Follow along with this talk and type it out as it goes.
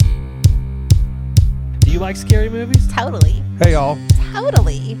like scary movies? Totally. Hey, y'all.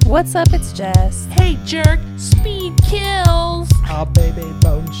 Totally. What's up? It's Jess. Hey, jerk. Speed kills. Ah, baby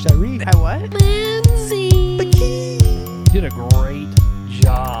bone sherry. What? Lindsay. You did a great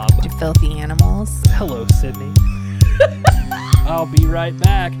job. You filthy animals. Hello, Sydney. I'll be right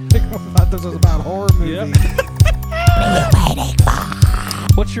back. I thought this was about horror movies.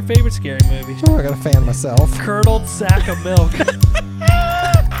 What's your favorite scary movie? Oh, I gotta fan myself. Curdled sack of milk.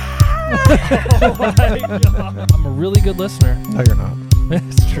 Oh my God. I'm a really good listener. No, you're not.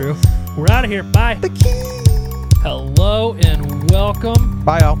 It's true. We're out of here. Bye. Hello and welcome.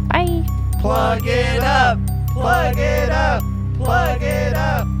 Bye, y'all. Bye. Plug it up, plug it up, plug it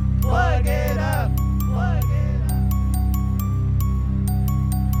up, plug it up, plug it up.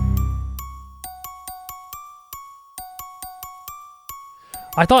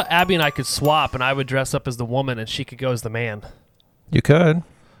 I thought Abby and I could swap and I would dress up as the woman and she could go as the man. You could.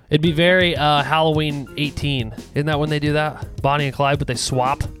 It'd be very Halloween 18. Isn't that when they do that? Bonnie and Clyde, but they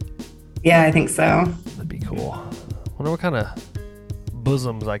swap? Yeah, I think so. That'd be cool. Wonder what kind of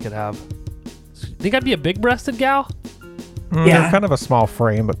bosoms I could have. Think I'd be a big-breasted gal? Yeah. Kind of a small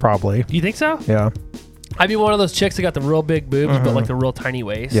frame, but probably. Do you think so? Yeah. I'd be one of those chicks that got the real big boobs, but like the real tiny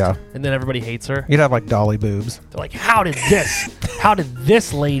waist. Yeah. And then everybody hates her. You'd have like dolly boobs. They're like, how did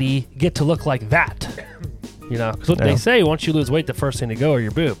this lady get to look like that? You know, because what they say, once you lose weight, the first thing to go are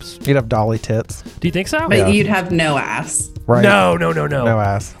your boobs. You'd have dolly tits. Do you think so? But Yeah. you'd have no ass. Right. No. No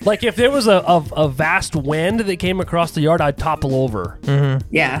ass. Like if there was a vast wind that came across the yard, I'd topple over.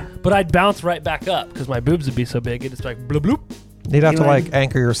 Yeah. But I'd bounce right back up because my boobs would be so big. It's like bloop bloop. You'd have You to would. like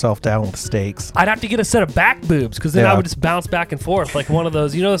anchor yourself down with stakes. I'd have to get a set of back boobs because then I Yeah. would just bounce back and forth like one of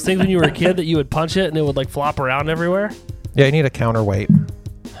those. You know those things when you were a kid that you would punch it and it would like flop around everywhere? Yeah, you need a counterweight.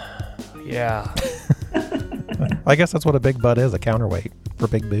 Yeah. I guess that's what a big butt is, a counterweight for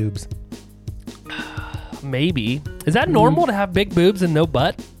big boobs. Maybe. Is that normal to have big boobs and no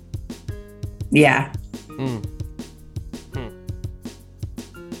butt? Yeah.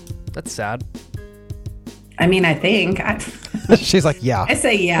 That's sad. I mean, I think. She's like, yeah. I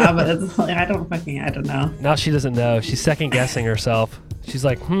say yeah, but it's like, I don't know. Now she doesn't know. She's second guessing herself. She's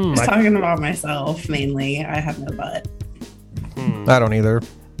like, Just talking about myself mainly. I have no butt. I don't either.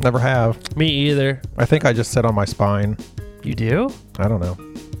 Never have. Me either. I think I just sit on my spine. You do? I don't know.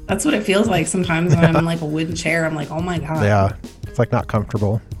 That's what it feels like sometimes when I'm in like a wooden chair. I'm like, oh my God. Yeah. It's like not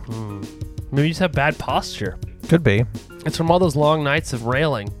comfortable. Maybe you just have bad posture. Could be. It's from all those long nights of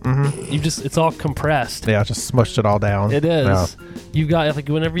railing. It's all compressed. Yeah, just smushed it all down. It is. Yeah. You've got, like,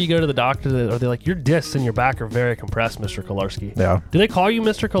 whenever you go to the doctor, they're like, your discs in your back are very compressed, Mr. Kolarski. Yeah. Do they call you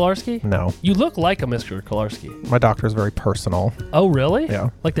Mr. Kolarski? No. You look like a Mr. Kolarski. My doctor's very personal. Oh, really? Yeah.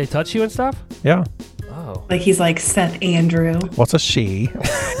 Like they touch you and stuff? Yeah. Oh. Like he's like Seth Andrew. What's a she?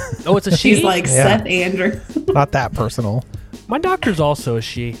 Oh, it's a she? She's like Yeah. Seth Andrew. Not that personal. My doctor's also a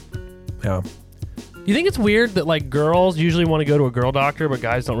she. Yeah. You think it's weird that, like, girls usually want to go to a girl doctor, but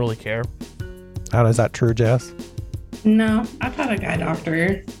guys don't really care? How is that true, Jess? No, I've had a guy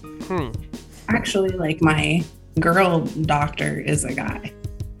doctor. Actually, like my girl doctor is a guy.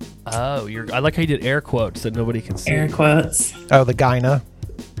 Oh, I like how you did air quotes that nobody can see. Air quotes. Oh, the gyna.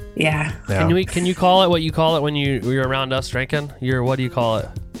 Yeah. Yeah. Can you call it what you call it when you're around us drinking? What do you call it?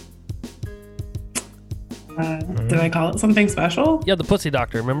 Did I call it something special? Yeah, the pussy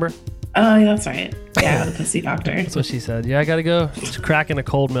doctor, remember? Oh, yeah, that's right. Yeah, the pussy doctor. That's what she said. Yeah, I gotta go. She's cracking a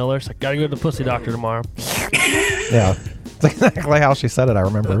cold Miller. She's like, gotta go to the pussy doctor tomorrow. Yeah. It's exactly how she said it, I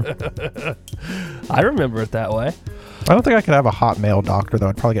remember. I remember it that way. I don't think I could have a hot male doctor, though.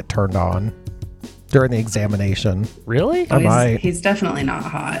 I'd probably get turned on during the examination. Really? I might. He's definitely not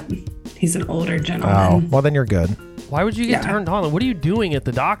hot. He's an older Oh, gentleman. well, then you're good. Why would you get Yeah. turned on? What are you doing at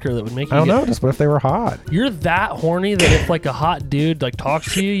the doctor that would make you I don't know. Just what if they were hot? You're that horny that if like a hot dude like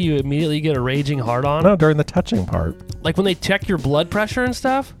talks to you, you immediately get a raging hard on? No, during the touching part. Like when they check your blood pressure and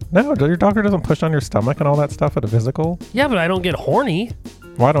stuff? No, your doctor doesn't push on your stomach and all that stuff at a physical. Yeah, but I don't get horny.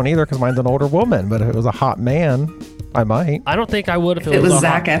 Well, I don't either because mine's an older woman. But if it was a hot man, I might. I don't think I would if It was a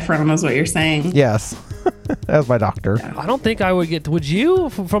Zac hot- Efron, is what you're saying. Yes. That was my doctor. I don't think I would get. Would you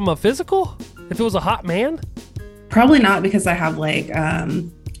from a physical? If it was a hot man? Probably not because I have like,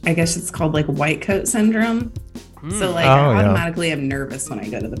 I guess it's called like white coat syndrome. So like I Oh, yeah. automatically am nervous when I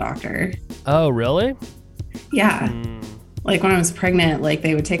go to the doctor. Oh, really? Yeah. Like when I was pregnant, like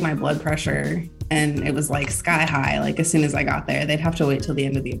they would take my blood pressure and it was like sky high. Like as soon as I got there, they'd have to wait till the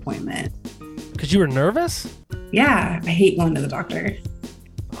end of the appointment. Because you were nervous? Yeah. I hate going to the doctor.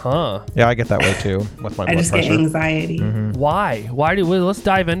 Huh. Yeah, I get that way too with my I blood just pressure. get anxiety. Why? Let's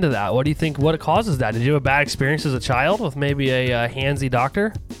dive into that. What do you think? What causes that? Did you have a bad experience as a child with maybe a handsy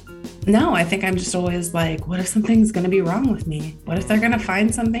doctor? No, I think I'm just always like, what if something's going to be wrong with me? What if they're going to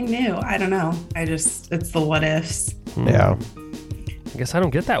find something new? I don't know. It's the what ifs. Yeah. I guess I don't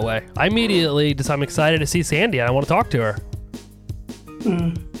get that way. I immediately just, I'm excited to see Sandy and I want to talk to her.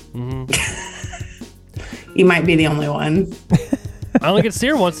 You might be the only one. I only get to see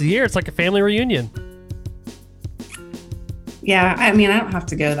her once a year. It's like a family reunion. Yeah, I mean, I don't have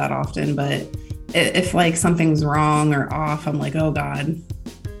to go that often, but if like something's wrong or off, I'm like, oh God,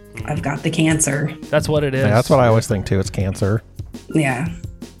 I've got the cancer. That's what it is. Yeah, that's what I always think too. It's cancer. Yeah.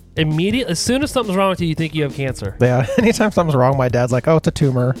 Immediately, as soon as something's wrong with you, you think you have cancer. Yeah. Anytime something's wrong, my dad's like, "Oh, it's a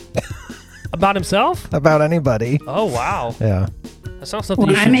tumor." About himself? About anybody. Oh, wow. Yeah. That's not something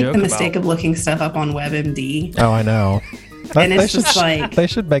When you should I make joke the mistake about. of looking stuff up on WebMD, Oh, I know. and They it's should- just like, they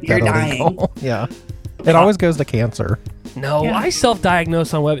should make you're that illegal. Yeah. It always goes to cancer. No, Yeah. I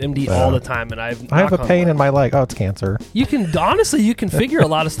self-diagnose on WebMD Yeah. all the time, and I have a pain in my leg. Oh, it's cancer. You can honestly, you can figure a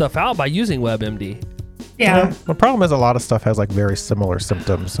lot of stuff out by using WebMD. yeah. The problem is a lot of stuff has like very similar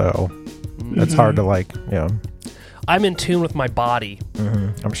symptoms, so it's hard to like, I'm in tune with my body.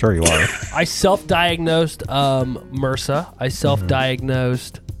 I'm sure you are. I self-diagnosed MRSA. I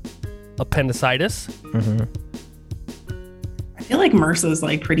self-diagnosed appendicitis. I feel like MRSA is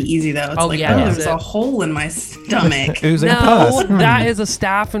like pretty easy though. It's Oh, like, yeah, oh, is there's it? a hole in my stomach. Oozing No, pus. that is a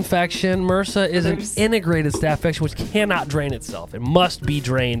staph infection. MRSA is an There's- integrated staph infection which cannot drain itself. It must be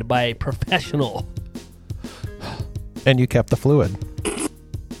drained by a professional. And you kept the fluid.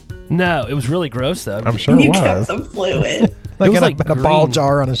 No, it was really gross though. I'm sure it You was. kept the fluid. Like was in like a ball green.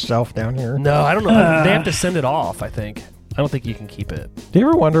 jar on a shelf down here. No, I don't know. They have to send it off, I think. I don't think you can keep it. Do you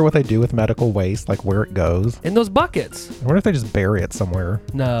ever wonder what they do with medical waste, like where it goes? In those buckets. I wonder if they just bury it somewhere.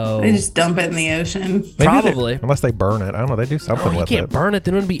 No. They just dump it in the ocean. Maybe they- Probably. unless they burn it. I don't know. They do something Oh, you with can't it. burn it.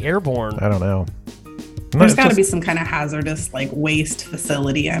 Then it would be airborne. I don't know. There's It's got to just- be some kind of hazardous like waste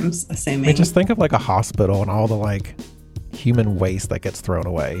facility, I'm assuming. I mean, just think of like a hospital and all the like human waste that gets thrown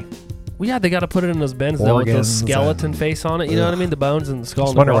away. Well, yeah, they got to put it in those bins though with those Organs skeleton and- face on it. You know what I mean? The bones and the skull.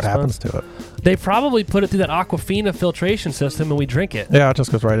 Just and the wonder what crossbones. happens to it. They probably put it through that Aquafina filtration system and we drink it. Yeah, it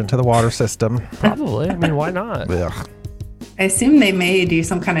just goes right into the water system. Probably. I mean, why not? Ugh. I assume they may do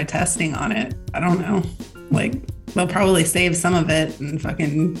some kind of testing on it. I don't know. Like they'll probably save some of it and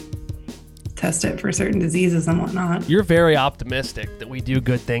fucking test it for certain diseases and whatnot. You're very optimistic that we do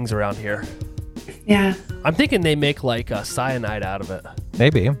good things around here. Yeah. I'm thinking they make like cyanide out of it.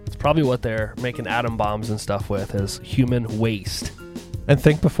 Maybe. It's probably what they're making atom bombs and stuff with is human waste. And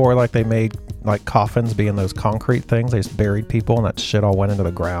think before, like they made like coffins being those concrete things. They just buried people, and that shit all went into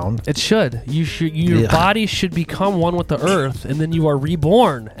the ground. It should. Your Ugh. body should become one with the earth, and then you are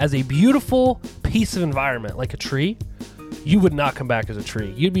reborn as a beautiful piece of environment, like a tree. You would not come back as a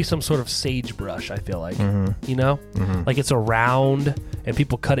tree. You'd be some sort of sagebrush, I feel like. You know? Like it's around and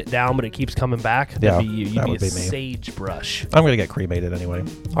people cut it down, but it keeps coming back. Yeah, That'd be you. You'd that be a would be me. sagebrush. I'm gonna get cremated anyway.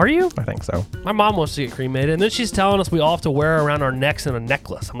 Are you? I think so. My mom wants to get cremated, and then she's telling us we all have to wear around our necks in a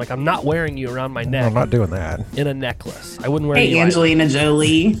necklace. I'm like, I'm not wearing you around my No, neck I'm not doing that. in a necklace. I wouldn't wear Hey, you. Angelina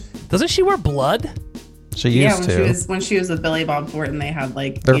Jolie. Doesn't she wear blood? She Yeah, used when she was with Billy Bob Thornton, they had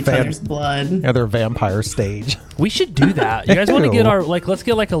like They're each fan- other's blood. Yeah, they're vampire stage. We should do that. You guys want to get Ew. our let's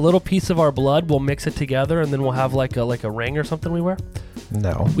get like a little piece of our blood. We'll mix it together, and then we'll have like a ring or something we wear.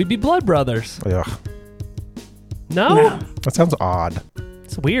 No. We'd be blood brothers. Ugh. No, No. That sounds odd.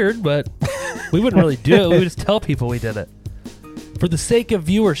 it's weird, but we wouldn't really do it. We would just tell people we did it for the sake of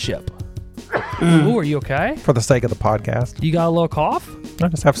viewership. Ooh, are you okay? For the sake of the podcast. You got a little cough? I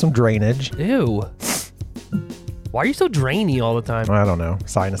just have some drainage. Ew. Why are you so drainy all the time? I don't know.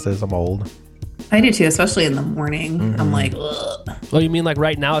 Sinuses. I'm old. I do too, especially in the morning. I'm like, ugh. Oh, you mean like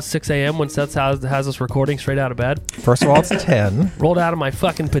right now at 6 a.m. when Seth has us recording straight out of bed? First of all, it's 10. Rolled out of my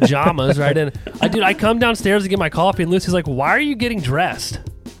fucking pajamas right in. I come downstairs to get my coffee, and Lucy's like, "Why are you getting dressed?"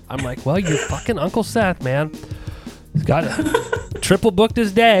 I'm like, "Well, you're fucking Uncle Seth, man. He's got triple booked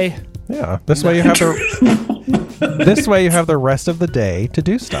his day." Yeah. This way you have the this way you have the rest of the day to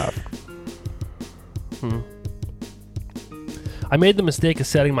do stuff. I made the mistake of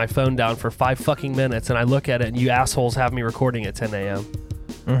setting my phone down for 5 fucking minutes, and I look at it, and you assholes have me recording at 10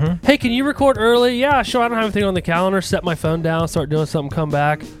 a.m. Hey, can you record early? Yeah, sure. I don't have anything on the calendar. Set my phone down, start doing something, come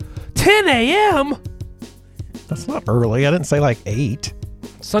back. 10 a.m. That's not early. I didn't say like 8.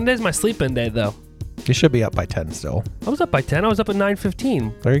 Sunday's my sleep-in day, though. You should be up by 10 still. I was up by 10. I was up at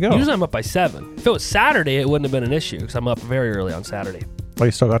 9:15. There you go. Usually I'm up by 7. If it was Saturday, it wouldn't have been an issue because I'm up very early on Saturday. Well,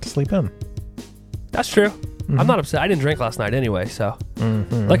 you still got to sleep in. That's true. I'm not upset. I didn't drink last night anyway, so.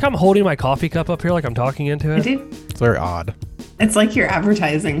 Like I'm holding my coffee cup up here like I'm talking into I it. do. It's very odd. It's like you're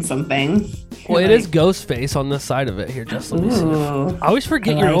advertising something. Well, You're it is like, Ghostface on this side of it. Here, just let me see. Ooh, I always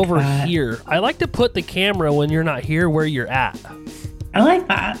forget I you're like over that. here. I like to put the camera when you're not here where you're at. I like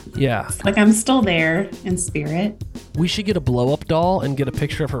that. Yeah. Like I'm still there in spirit. We should get a blow-up doll and get a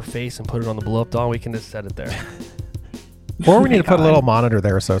picture of her face and put it on the blow-up doll. And we can just set it there. Or we need to put a God. little monitor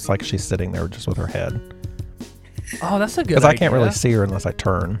there so it's like she's sitting there just with her head. Oh, that's a good Because idea. I can't really see her unless I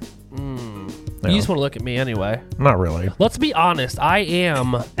turn. You just want to look at me anyway. Not really. Let's be honest. I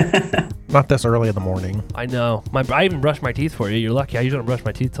am. Not this early in the morning. I know. I even brushed my teeth for you. You're lucky. I usually don't brush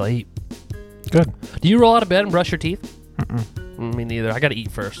my teeth till I eat. Good. Do you roll out of bed and brush your teeth? Me neither. I got to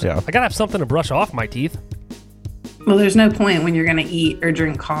eat first. Yeah. I got to have something to brush off my teeth. Well, there's no point when you're gonna eat or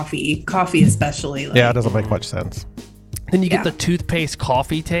drink coffee. Coffee especially. Like, Yeah, it doesn't make much sense. Then you Yeah. get the toothpaste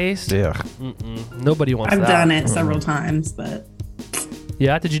coffee taste. Yeah. Nobody wants I've that. done it several times, but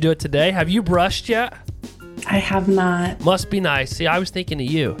Yeah. Did you do it today? Have you brushed yet? I have not. Must be nice. See, I was thinking of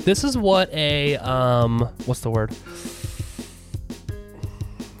you. This is what a what's the word?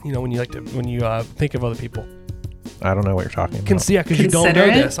 You know, when you think of other people. I don't know what you're talking about. Yeah, because you don't know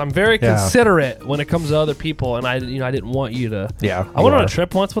Considerate? this. I'm very Yeah. considerate when it comes to other people, and I didn't want you to. Yeah. I went you on a are.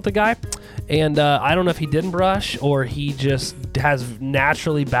 trip once with a guy, and I don't know if he didn't brush or he just has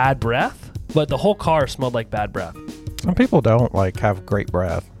naturally bad breath, but the whole car smelled like bad breath. Some people don't like have great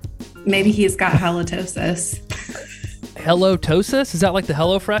breath. Maybe he's got halitosis. Halitosis? Is that like the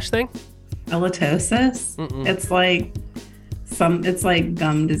HelloFresh thing? Halitosis? It's like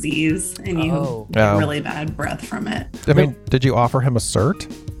gum disease, and you Oh. get Oh. really bad breath from it. I mean, did you offer him a cert?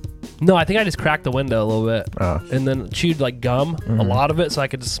 No, I think I just cracked the window a little bit Oh. and then chewed like gum, a lot of it, so I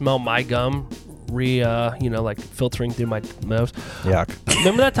could just smell my gum like filtering through my nose. Yuck.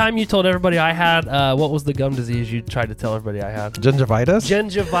 Remember that time you told everybody I had, what was the gum disease you tried to tell everybody I had? Gingivitis?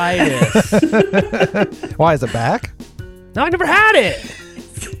 Gingivitis. Why is it back? No, I never had it.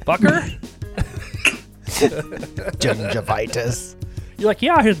 Fucker. Gingivitis. You're like,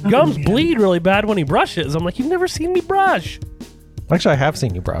 yeah, his gums bleed really bad when he brushes. I'm like, you've never seen me brush. Actually, I have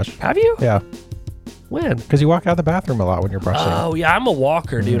seen you brush. Have you? Yeah, When? because you walk out of the bathroom a lot when you're brushing. Oh, yeah, I'm a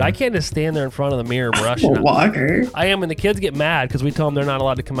walker, dude. I can't just stand there in front of the mirror brushing. Walker. I am, and the kids get mad because we tell them they're not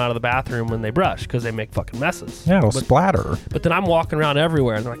allowed to come out of the bathroom when they brush because they make fucking messes. Yeah, it'll but, splatter. but then I'm walking around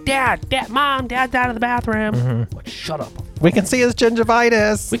everywhere, and they're like, Dad, Mom, Dad's out of the bathroom. I'm like, shut up. We can see his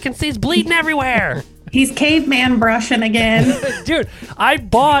gingivitis. We can see he's bleeding everywhere. He's caveman brushing again. Dude, I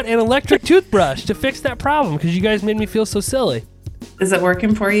bought an electric toothbrush to fix that problem because you guys made me feel so silly. Is it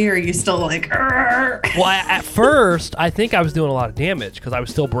working for you, or are you still like, "Arr"? Well, at first, I think I was doing a lot of damage because I was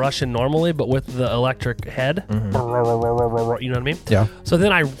still brushing normally, but with the electric head. You know what I mean? Yeah. So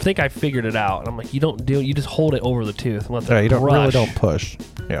then I think I figured it out. And I'm like, you just hold it over the tooth and let the Yeah, you don't brush. really don't push.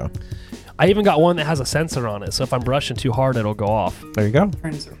 Yeah. I even got one that has a sensor on it, so if I'm brushing too hard, it'll go off. There you go.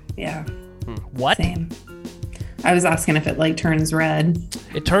 Yeah, What? same. I was asking if it like turns red.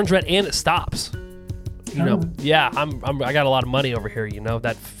 It turns red and it stops. You know, yeah, I got a lot of money over here. You know,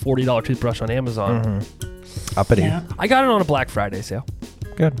 that $40 toothbrush on Amazon. Uppity. Yeah. I got it on a Black Friday sale.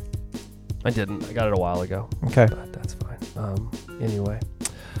 Good. I didn't. I got it a while ago. Okay. But that's fine. Anyway,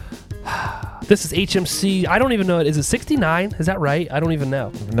 this is HMC. I don't even know it. Is it 69? Is that right? I don't even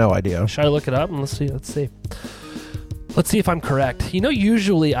know. No idea. Should I look it up and let's see? Let's see if I'm correct. You know,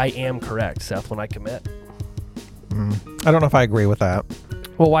 usually I am correct, Seth, when I commit. I don't know if I agree with that.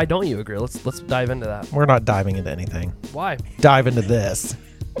 Well, why don't you agree? Let's dive into that. We're not diving into anything. Why? Dive into this.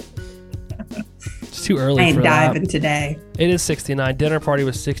 It's too early I ain't for that. diving today. It is 69. Dinner party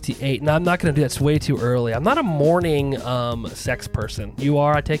was 68. No, I'm not going to do that. It's way too early. I'm not a morning sex person. You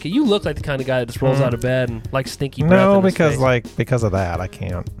are, I take it. You look like the kind of guy that just rolls out of bed and likes stinky breath. No, in his because face. because of that, I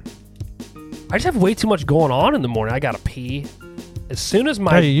can't. I just have way too much going on in the morning. I got to pee. As soon as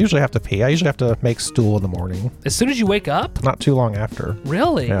No, you usually have to pee. I usually have to make stool in the morning. as soon as you wake up? Not too long after.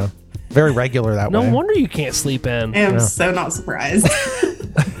 Really? Yeah. Very regular that No way. wonder you can't sleep in. I am Yeah. so not surprised.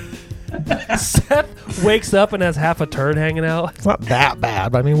 Seth wakes up and has half a turd hanging out. It's not that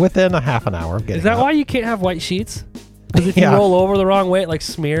bad, but I mean within a half an hour of getting Is that up. why you can't have white sheets? Because if Yeah. you roll over the wrong way, it like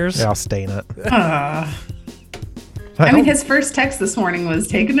smears. Yeah, I'll stain it. I mean, his first text this morning was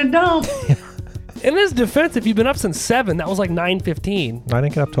taking a dump. In his defense, if you've been up since 7, that was like 9:15. I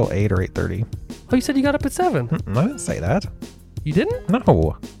didn't get up till 8 or 8:30. Oh, you said you got up at 7. I didn't say that. You didn't? No.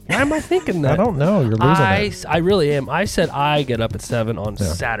 Why am I thinking that? I don't know. You're losing it. I really am. I said I get up at 7 on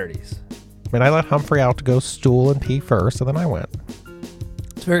Saturdays. I mean, I let Humphrey out to go stool and pee first, and then I went.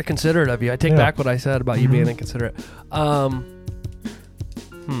 It's very considerate of you. I take Yeah. back what I said about you being inconsiderate.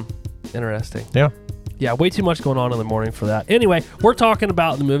 Interesting. Yeah. Yeah, way too much going on in the morning for that. Anyway, we're talking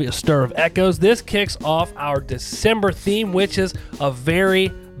about the movie A Stir of Echoes. This kicks off our December theme, which is a very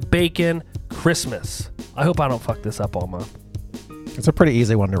bacon Christmas. I hope I don't fuck this up all month. It's a pretty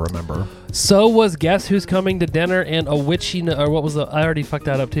easy one to remember. So was Guess Who's Coming to Dinner and A Witchy... Or what was the... I already fucked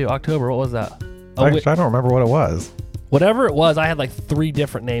that up too. October, what was that? Actually, I don't remember what it was. Whatever it was, I had like 3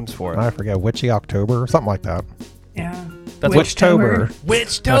 different names for it. I forget. Witchy October or something like that. Yeah. That's Witchtober.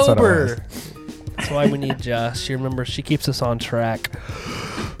 Witchtober. That's what it was. That's why we need Jess. She remembers. She keeps us on track.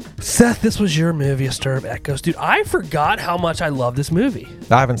 Seth, this was your movie, A Stir of Echoes. Dude, I forgot how much I love this movie.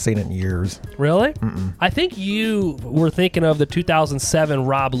 I haven't seen it in years. Really? Mm-mm. I think you were thinking of the 2007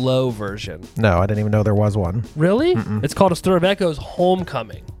 Rob Lowe version. No, I didn't even know there was one. Really? It's called A Stir of Echoes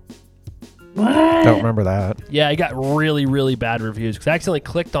Homecoming. What? Don't remember that. Yeah, it got really, really bad reviews because I accidentally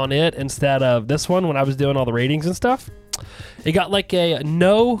clicked on it instead of this one when I was doing all the ratings and stuff. It got like a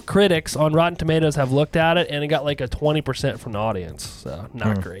no critics on Rotten Tomatoes have looked at it, and it got like a 20% from the audience. So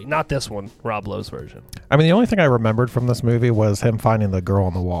not great. Not this one, Rob Lowe's version. I mean, the only thing I remembered from this movie was him finding the girl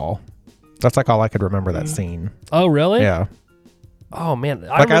on the wall. That's like all I could remember that scene. Oh, really? Yeah. Oh, man.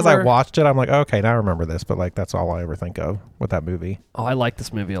 As I watched it, I'm like, okay, now I remember this. But like, that's all I ever think of with that movie. Oh, I like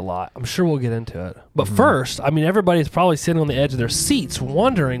this movie a lot. I'm sure we'll get into it. But first, I mean, everybody's probably sitting on the edge of their seats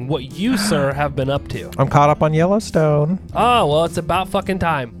wondering what you, sir, have been up to. I'm caught up on Yellowstone. Oh, well, it's about fucking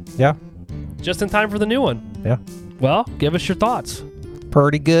time. Yeah. Just in time for the new one. Yeah. Well, give us your thoughts.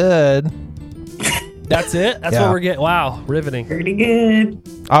 Pretty good. That's it? That's Yeah. what we're getting. Wow, riveting. Pretty good.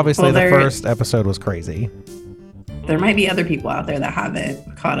 Obviously, Well, the there- first episode was crazy. There might be other people out there that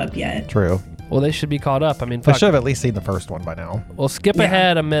haven't caught up yet. True. Well, they should be caught up. I mean, I fuck. should have at least seen the first one by now. Well, skip Yeah.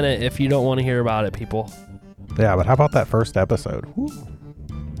 ahead a minute if you don't want to hear about it, people. Yeah, but how about that first episode? Whew. Was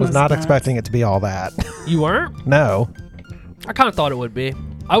Was not nuts. expecting it to be all that. You weren't? No. I kind of thought it would be.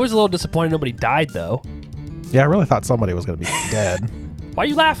 I was a little disappointed nobody died, though. Yeah, I really thought somebody was going to be dead. Why are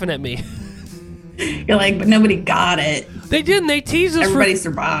you laughing at me? You're like, but nobody got it. They didn't. They teased us Everybody for...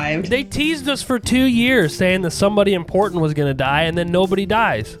 survived. They teased us for 2 years saying that somebody important was going to die, and then nobody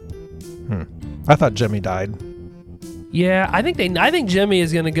dies. I thought Jimmy died. Yeah, I think Jimmy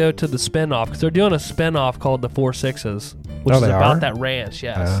is going to go to the spinoff because they're doing a spinoff called The Four Sixes, which Oh, is they about are? that ranch.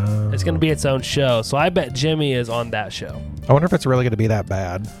 Yes, Oh. it's going to be its own show. So I bet Jimmy is on that show. I wonder if it's really going to be that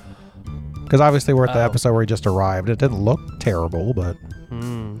bad. Because obviously we're at the Oh. episode where he just arrived. It didn't look terrible, but I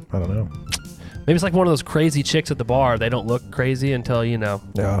don't know. Maybe it's like one of those crazy chicks at the bar. They don't look crazy until Yeah.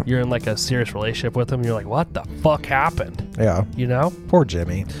 you're in like a serious relationship with them. You're like, what the fuck happened? Yeah. You know? Poor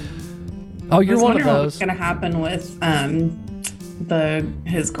Jimmy. Oh, I you're was one of wondering what's those. going to happen with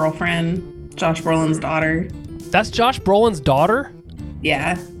his girlfriend, Josh Brolin's daughter. That's Josh Brolin's daughter.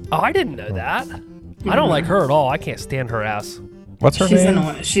 Yeah. Oh, I didn't know that. I don't like her at all. I can't stand her ass. What's her She's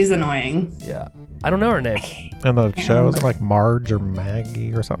name? She's annoying. Yeah, I don't know her name. In the show, is it like Marge or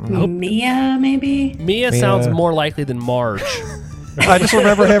Maggie or something? Mia, maybe? Mia sounds more likely than Marge. I just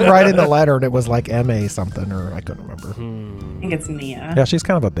remember him writing the letter and it was like M.A. something, or I couldn't remember. I think it's Mia. Yeah, she's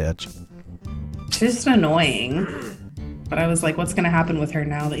kind of a bitch. She's just annoying. But I was like, what's going to happen with her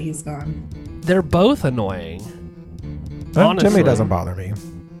now that he's gone? They're both annoying. Jimmy Honestly. doesn't bother me.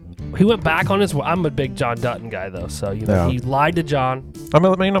 He went back on his. I'm a big John Dutton guy though, so you know Yeah. he lied to John, I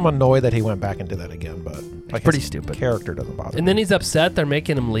mean, I'm annoyed that he went back and did that again, but like pretty his stupid. character doesn't bother and me. then he's upset they're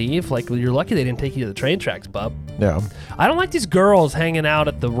making him leave. Like, well, you're lucky they didn't take you to the train tracks, bub. Yeah. I don't like these girls hanging out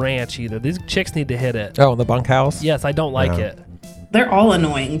at the ranch either. These chicks need to hit it. Oh, in the bunkhouse? Yes, I don't like Yeah. it. They're all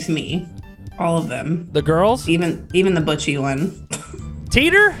annoying to me. All of them. The girls, Even the butchy one.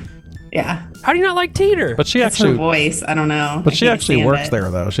 Teeter. Yeah. How do you not like Teeter? But she It's her actually voice. I don't know. But I she can't actually stand works it. there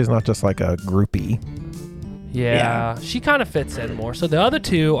though. She's not just like a groupie. Yeah, she kind of fits in more. So the other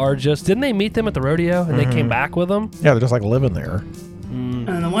two are just, didn't they meet them at the rodeo and they came back with them? Yeah, they're just like living there.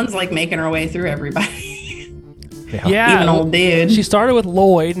 And the one's like making her way through everybody. Yeah. Even old dude. She started with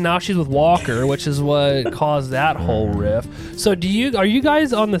Lloyd, now she's with Walker, which is what caused that whole riff. So are you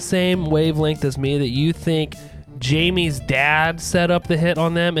guys on the same wavelength as me that you think Jamie's dad set up the hit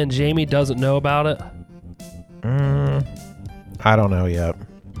on them and Jamie doesn't know about it? I don't know yet.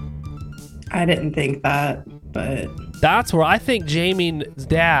 I didn't think that, but That's where I think Jamie's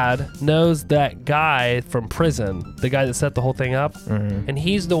dad knows that guy from prison, the guy that set the whole thing up. And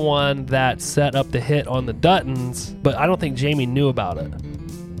he's the one that set up the hit on the Duttons, but I don't think Jamie knew about it.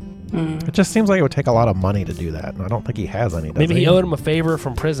 It just seems like it would take a lot of money to do that, and I don't think he has any. Does Maybe he owed him a favor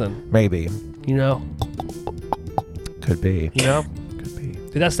from prison, Maybe. you know? Could be. You know? Could be.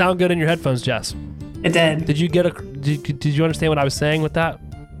 Did that sound good in your headphones, Jess? it did. Did you get did you understand what I was saying with that?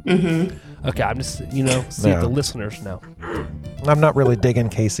 Mm-hmm. Okay, I'm just, see if Yeah. the listeners know. I'm not really digging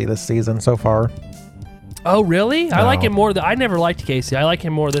Casey this season so far. Oh, really? I No. like him more. I never liked Casey. I like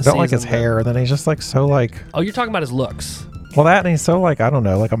him more this I don't season. like his hair, and then he's just like so like. Oh, you're talking about his looks. Well, that and he's so like, I don't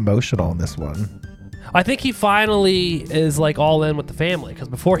know, like emotional in this one. I think he finally is like all in with the family because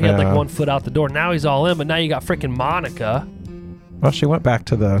before he had like Yeah. one foot out the door. Now he's all in, but now you got freaking Monica. Well, she went back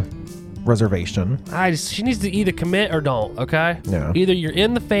to the reservation. She needs to either commit or don't. Okay. Yeah. Either you're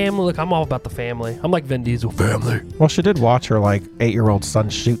in the family. Look, I'm all about the family. I'm like Vin Diesel. Family. Well, she did watch her like 8-year-old son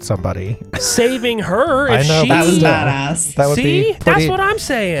shoot somebody. Saving her. I If know, she, That was Still. badass. That would See, be pretty, that's what I'm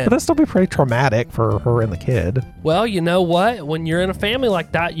saying. But that'd still be pretty traumatic for her and the kid. Well, you know what? When you're in a family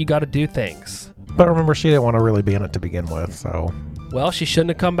like that, you got to do things. But remember, she didn't want to really be in it to begin with, so Well, she shouldn't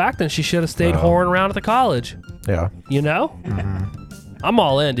have come back then. She should have stayed Oh. whoring around at the college. yeah. You know? I'm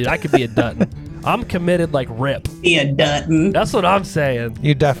all in, dude. I could be a Dutton. I'm committed like Rip. Be a Dutton. That's what I'm saying.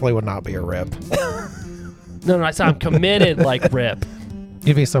 You definitely would not be a Rip. No, I said I'm committed like Rip.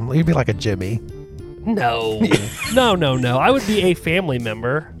 You'd be like a Jimmy. No. No. I would be a family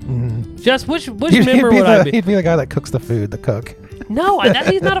member. Just which You'd member be would I be? He'd be the guy that cooks the food, the cook. No,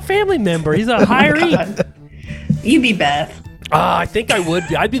 he's not a family member. He's a hiree. God. You be Beth. I think I would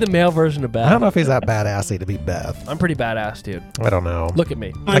be. I'd be the male version of I don't Beth. know if he's that badassy to be Beth. I'm pretty badass, dude. I don't know. Look at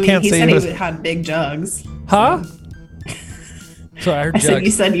me. I mean, can't he see said this. he had big jugs. Huh? Sorry, I heard I said you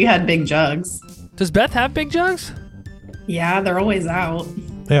jugs. said you had big jugs. Does Beth have big jugs? Yeah, they're always out.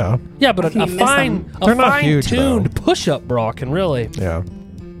 Yeah, Yeah, but Can a you miss fine, them? a They're not huge, fine-tuned push-up bra can really yeah.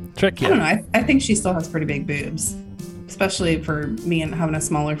 trick I don't you. know. I think she still has pretty big boobs, especially for me and having a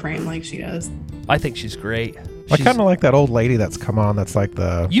smaller frame like she does. I think she's great. I She's- kind of like that old lady that's come on. That's like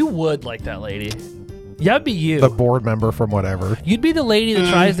You would like that lady. Yeah, that'd be you. the board member from whatever. You'd be the lady that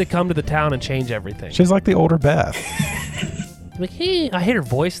tries to come to the town and change everything. She's like the older Beth. Like, hey, I hate her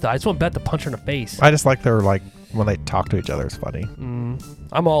voice though. I just want Beth to punch her in the face. I just like their like when they talk to each other. It's funny.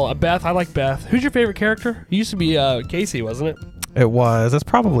 I'm all Beth. I like Beth. Who's your favorite character? It used to be Casey, wasn't it? It was. It's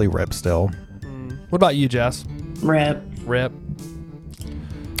probably Rip still. What about you, Jess? Rip. Rip.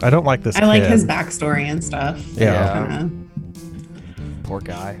 I don't like this. I like kid. his backstory and stuff. Yeah. Kinda. Poor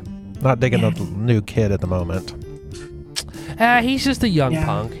guy. Not digging the new kid at the moment. He's just a young Yeah.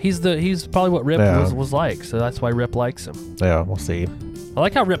 punk. He's probably what Rip Yeah. was like. So that's why Rip likes him. Yeah, we'll see. I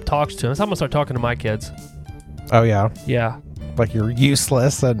like how Rip talks to him. That's how I'm gonna start talking to my kids. Oh yeah, Yeah. like you're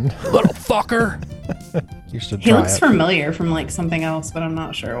useless and Little fucker. you should He try looks it. familiar from like something else, but I'm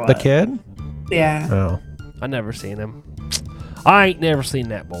not sure what. The kid? Yeah. Oh, I never seen him. I ain't never seen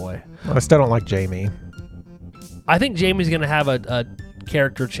that boy. I still don't like Jamie. I think Jamie's gonna have a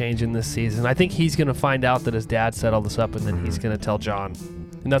character change in this season. I think he's gonna find out that his dad set all this up, and then he's gonna tell John,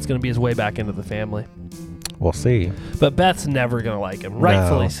 and that's gonna be his way back into the family. We'll see. But Beth's never gonna like him,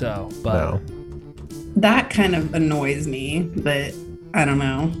 rightfully No. so. But No. That kind of annoys me, but I don't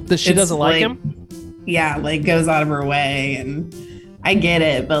know. that she It's doesn't like him. Yeah, like goes out of her way, and I get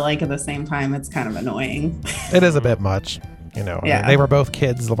it, but like at the same time, it's kind of annoying. It is a bit much. You know, I mean, Yeah. they were both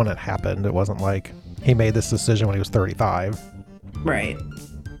kids when it happened. It wasn't like he made this decision when he was 35. Right.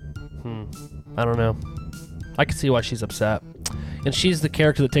 I don't know. I can see why she's upset. And she's the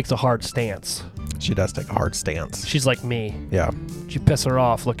character that takes a hard stance. She does take a hard stance. She's like me. Yeah, If you piss her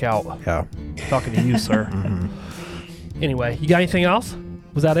off, look out. yeah. Talking to you, sir. Anyway, you got anything else?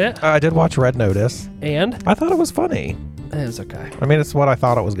 Was that it? I did watch Red Notice. And I thought it was funny. it was okay. I mean, it's what I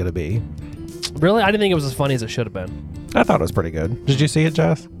thought it was going to be. Really, I didn't think it was as funny as it should have been. I thought it was pretty good. Did you see it,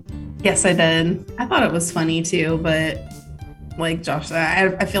 Jess? Yes, I did. I thought it was funny too, but like Josh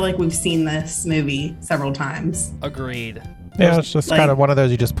said, I feel like we've seen this movie several times. Agreed. Yeah, it's just like- kind of one of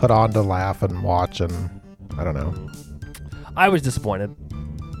those you just put on to laugh and watch, and I don't know. I was disappointed.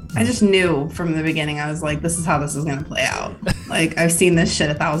 I just knew from the beginning, I was like, this is how this is going to play out. Like, I've seen this shit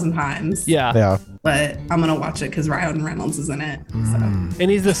 1,000 times. Yeah. Yeah, But I'm going to watch it because Ryan Reynolds is in it. So.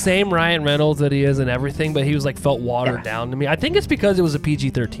 And he's the same Ryan Reynolds that he is in everything, but he was like felt watered Yeah. down to me. I think it's because it was a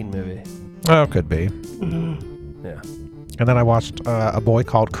PG-13 movie. oh, could be. Yeah. And then I watched A Boy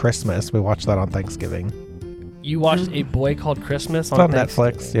Called Christmas. We watched that on Thanksgiving. You watched A Boy Called Christmas It's on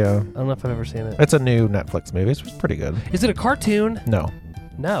Thanksgiving. Netflix. Yeah, I don't know if I've ever seen it. it's a new Netflix movie. It's pretty good. Is it a cartoon? No,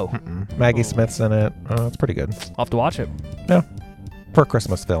 No. Maggie Smith's in it. It's pretty good. I'll have to watch it. Yeah, for a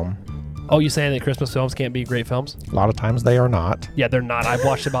Christmas film. Oh, you saying that Christmas films can't be great films? A lot of times they are not, Yeah, they're not. I've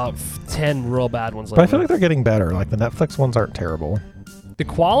watched about 10 real bad ones but I lately. feel like they're getting better. Like the Netflix ones aren't terrible. The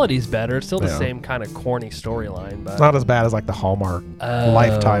quality's better. It's still the Yeah. same kind of corny storyline, but It's not as bad as like the Hallmark Oh.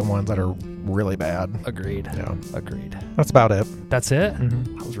 Lifetime ones that are really bad. Agreed. Yeah, Agreed. that's about it. That's it.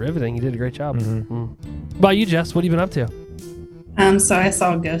 Mhm. That was riveting. You did a great job. Mhm. What about you, Jess? What have you been up to? So I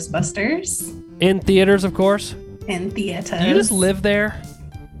saw Ghostbusters In theaters, of course. in theaters. Do you just live there?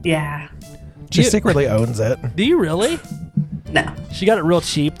 Yeah. She secretly owns it. Do you really? No, She got it real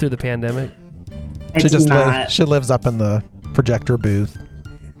cheap through the pandemic. I She do just not. she lives up in the projector booth.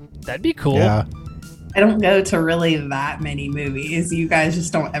 That'd be cool. Yeah. I don't go to really that many movies. You guys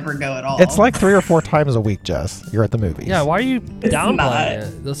just don't ever go at all. It's like 3 or 4 times a week, Jess. You're at the movies. Yeah, why are you It's downplaying not.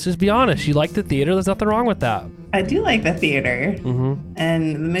 it? Let's just be honest. You like the theater. There's nothing wrong with that. I do like the theater, Mm-hmm.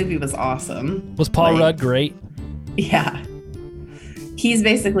 and the movie was awesome. Was Paul Like, Rudd great? Yeah. He's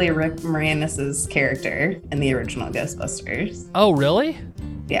basically Rick Moranis' character in the original Ghostbusters. Oh, really?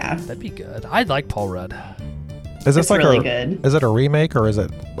 Yeah. That'd be good. I'd like Paul Rudd. Is this It's like really a good. Is it a remake or is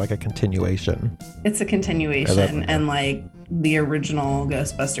it like a continuation? It's a continuation, and like the original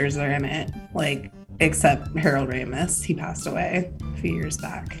Ghostbusters are in it, like except Harold Ramis. He passed away a few years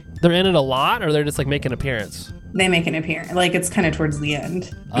back. They're in it a lot, or they're just like making an appearance? They make an appearance, like it's kind of towards the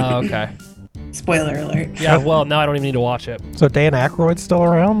end. Oh, okay. Spoiler alert. Yeah, well, now I don't even need to watch it. So Dan Aykroyd's still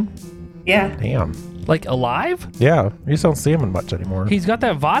around? Yeah. Damn. Like, alive? Yeah. You just don't see him in much anymore. He's got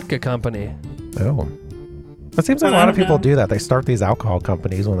that vodka company. Oh. It seems like Well, a I lot of don't people know. do that. They start these alcohol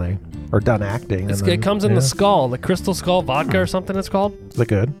companies when they are done acting. It and then- comes in the yeah. skull, the Crystal Skull vodka or something it's called. Is it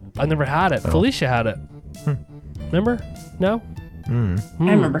good? I never had it. Oh. Felicia had it. Remember? No? Mm.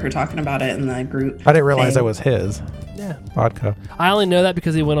 I remember her talking about it in the group. I didn't realize thing. it was his Yeah. vodka. I only know that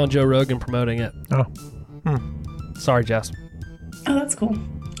because he went on Joe Rogan promoting it. Oh. Sorry, Jess. Oh, that's cool.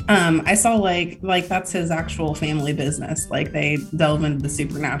 I saw like that's his actual family business. Like they delve into the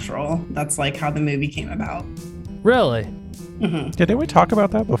supernatural. That's like how the movie came about. Really? Hmm. Yeah, didn't we talk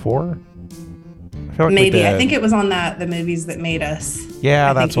about that before? I feel like we Maybe I did. think it was on the movies that made us. Yeah,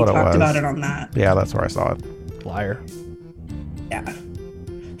 I that's think what he it talked was. about it on that. Yeah, that's where I saw it. Liar. Yeah.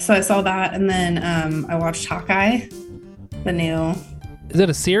 So I saw that, and then I watched Hawkeye, the new Is it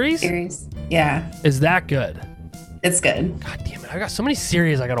a series? series. Yeah, Is that good? it's good. God damn it. I got so many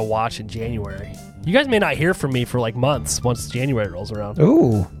series I got to watch in January. You guys may not hear from me for like months once January rolls around.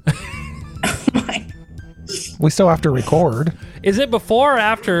 Ooh. We still have to record. Is it before or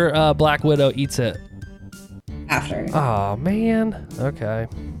after Black Widow eats it? After. Oh, man. Okay.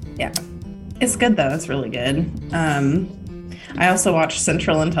 Yeah. It's good though. It's really good. I also watched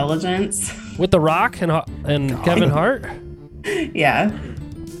Central Intelligence. With The Rock and Kevin Hart? Yeah.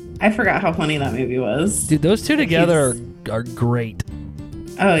 I forgot how funny that movie was. Dude, those two Like together are great.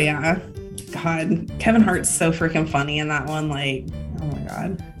 Oh yeah. God. Kevin Hart's so freaking funny in that one. Like, oh my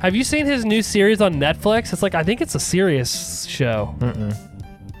God. Have you seen his new series on Netflix? It's like, I think it's a serious show. Mm-mm.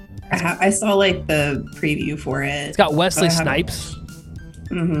 I saw like the preview for it. It's got Wesley But I haven't Snipes,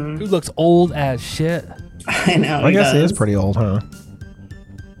 Mm-hmm. who looks old as shit. I know. I guess he is does. pretty old, huh?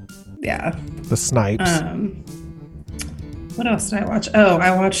 Yeah. The Snipes. What else did I watch? Oh,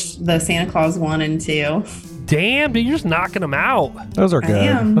 I watched the Santa Claus 1 and 2. Damn, dude, you're just knocking them out. Those are I good.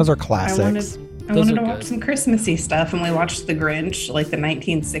 am. Those are I classics. Those wanted are to watch good. some Christmassy stuff, and we watched The Grinch, like the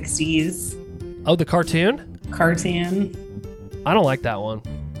 1960s Oh, the cartoon? cartoon. I don't like that one.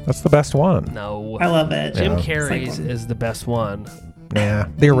 That's the best one. No. I love it. Jim Yeah. Carrey's It's like is the best one. Yeah,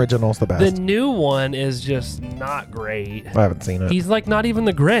 the original's the The best. new one is just not great. I haven't seen it. He's like not even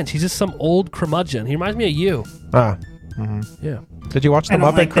the Grinch. He's just some old curmudgeon. He reminds me of you. Ah. hmm Yeah. Did you watch the I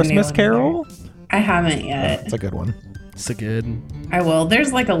don't Muppet like the new Christmas one Carol? I haven't yet. It's a good one. It's a good. I will.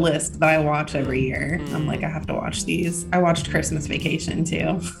 There's like a list that I watch every year. I'm like, I have to watch these. I watched Christmas Vacation too.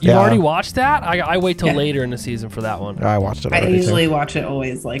 You Yeah. already watched that? I wait till Yeah. later in the season for that one. I watched it I already. usually watch it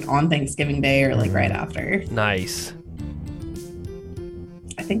always like on Thanksgiving Day or like right after. Nice.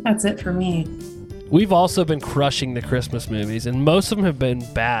 I think that's it for me. We've also been crushing the Christmas movies, and most of them have been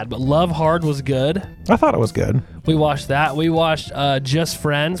bad, but Love Hard was good. I thought it was good. We watched that. We watched Just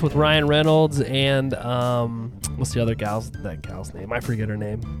Friends with Ryan Reynolds and what's the other gal's name? I forget her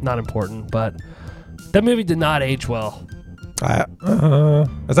name. Not important, but that movie did not age well.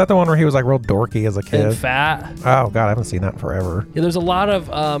 Is that the one where he was like real dorky as a And kid? fat. Oh god, I haven't seen that in forever. Yeah, there's a lot of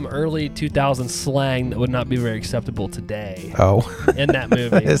early 2000s slang that would not be very acceptable today Oh, in that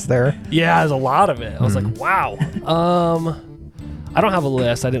movie. is there? Yeah, there's a lot of it. I was like, wow. I don't have a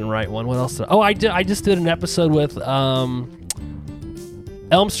list. I didn't write one. What else? I did. I just did an episode with Elm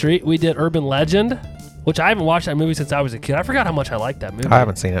Street. We did Urban Legend, which I haven't watched that movie since I was a kid. I forgot how much I liked that movie. I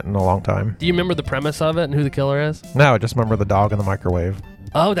haven't seen it in a long time. Do you remember the premise of it and who the killer is? No, I just remember the dog in the microwave.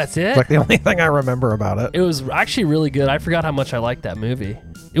 Oh, that's it? It's like the only thing I remember about it. It was actually really good. I forgot how much I liked that movie.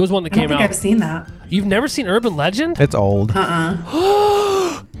 It was one that I don't came think out. I've seen that. You've never seen Urban Legend? It's old.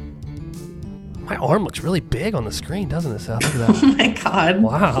 My arm looks really big on the screen, doesn't it, Seth? Look at Oh that. my God.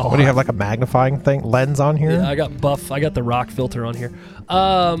 Wow. What do you have, like a magnifying thing lens on here? Yeah, I got buff. I got the rock filter on here.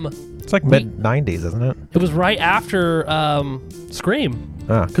 It's like mid 90s, isn't it? It was right after Scream.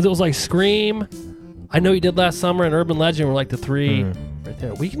 Ah. Because it was like Scream, I Know You Did Last Summer, and Urban Legend were like the three right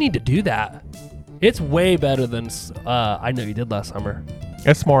there. We need to do that. It's way better than I Know You Did Last Summer.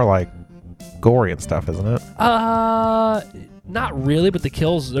 It's more like gory and stuff, isn't it? Not really, but the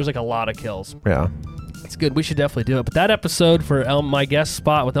kills, there's like a lot of kills. Yeah. It's good. We should definitely do it. But that episode for my guest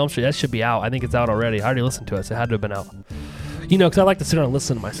spot with Elm Street, that should be out. I think it's out already. I already listened to it, so it had to have been out. You know, because I like to sit down and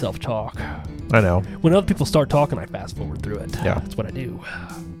listen to myself talk. I know. When other people start talking, I fast forward through it. Yeah. That's what I do.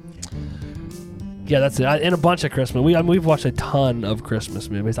 Yeah, that's it. And a bunch of Christmas. We've watched a ton of Christmas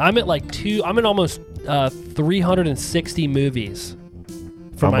movies. I'm at almost 360 movies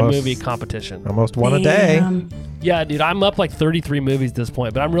for my movie competition. Almost one a day. Damn. Yeah, dude, I'm up like 33 movies at this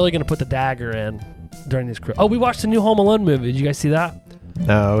point, but I'm really going to put the dagger in during these. Oh, we watched the new Home Alone movie. Did you guys see that?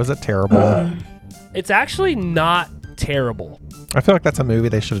 No, is it terrible? It's actually not terrible. I feel like that's a movie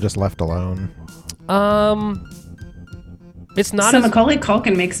they should have just left alone. It's not So as... Macaulay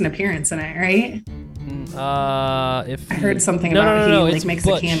Culkin makes an appearance in it, right? If I heard something no, about no, he it's makes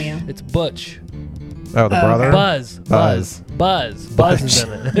Butch. a cameo. It's Butch. Oh, the brother? Buzz is in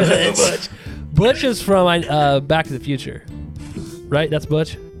it. Butch is from Back to the Future, right? That's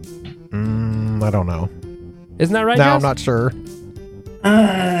Butch. I don't know. Isn't that right? No, Jess? I'm not sure.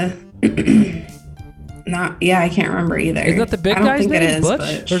 I can't remember either. Isn't that the big I don't guy's think name? it is, Butch?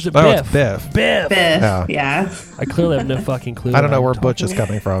 but Or is it Oh, Biff? it's Biff. Biff. Biff. Yeah. Yeah. I clearly have no fucking clue. I don't know what where I'm Butch talking is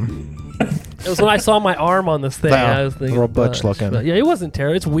coming from. It was when I saw my arm on this thing. Yeah, I was thinking real Butch Butch. looking. But yeah, it wasn't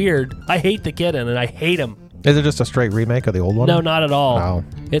terrible. It's weird. I hate the kid in it. I hate him. Is it just a straight remake of the old one? No, not at all. Oh.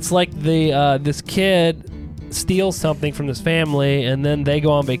 It's like this kid steals something from this family, and then they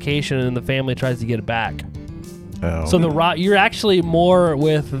go on vacation, and the family tries to get it back. Oh. So you're actually more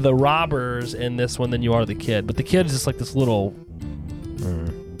with the robbers in this one than you are the kid. But the kid is just like this little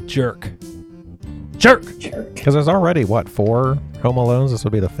jerk. Because there's already, 4 Home Alones? This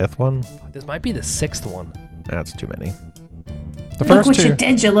would be the 5th one? This might be the 6th one. That's too many. The Look first what two... you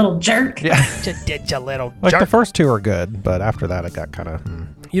did, you little jerk. Yeah. You did, you little Like, jerk. the first 2 are good, but after that, it got kind of...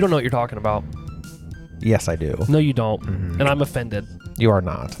 You don't know what you're talking about. Yes, I do. No, you don't. And I'm offended. You are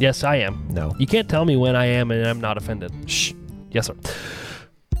not. Yes, I am. No. You can't tell me when I am and I'm not offended. Shh. Yes, sir.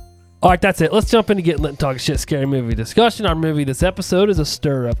 All right, that's it. Let's jump into Get Lit and Talk Shit Scary Movie discussion. Our movie this episode is A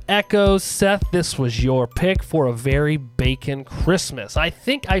Stir of Echoes. Seth, this was your pick for A Very Bacon Christmas. I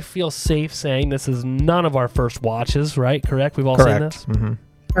think I feel safe saying this is none of our first watches, right? Correct? We've all seen this? Mm-hmm.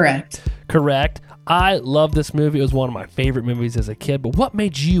 Correct. Correct. I love this movie. It was one of my favorite movies as a kid. But what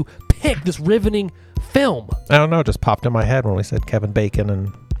made you pick this riveting film? I don't know. It just popped in my head when we said Kevin Bacon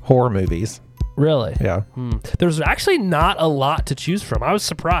and horror movies. Really? Yeah. There's actually not a lot to choose from. I was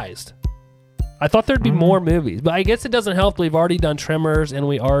surprised. I thought there'd be more movies, but I guess it doesn't help that we've already done Tremors and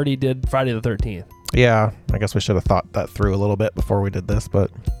we already did Friday the 13th. Yeah. I guess we should have thought that through a little bit before we did this,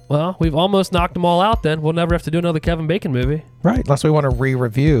 but... Well, we've almost knocked them all out then. We'll never have to do another Kevin Bacon movie. Right. Unless we want to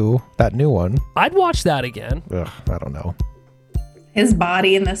re-review that new one. I'd watch that again. Ugh, I don't know. His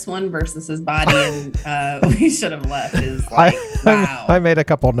body in this one versus his body in We Should Have Left is like, wow. I made a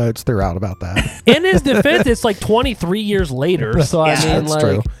couple notes throughout about that. In his defense, it's like 23 years later. So, Yeah. I mean, That's like,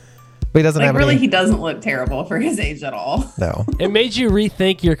 true. But he doesn't Like, have really, any... he doesn't look terrible for his age at all. No. it made you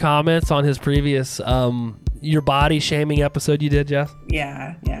rethink your comments on his previous your body shaming episode you did, Jeff?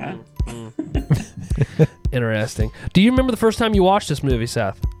 Yeah. Interesting. Do you remember the first time you watched this movie,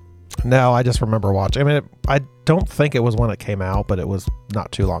 Seth? No, I just remember watching. I mean, I don't think it was when it came out, but it was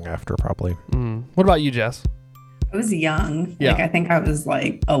not too long after, probably. What about you, Jess? I was young. Yeah. Like, I think I was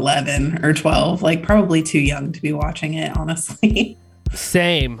like 11 or 12, like probably too young to be watching it, honestly.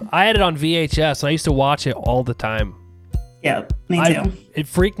 Same. I had it on VHS, and I used to watch it all the time. Yep, me too. It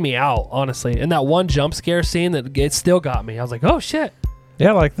freaked me out, honestly. And that one jump scare scene, it still got me. I was like, oh, shit.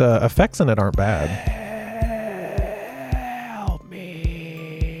 Yeah, like the effects in it aren't bad. Help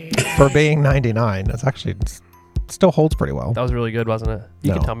me. For being 99, it's actually... It still holds pretty well. That was really good, wasn't it?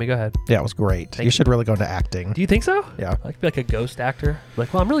 You can No. tell me. Go ahead. Yeah, it was great. Thank You should really go into acting. Do you think so? Yeah. I could be like a ghost actor.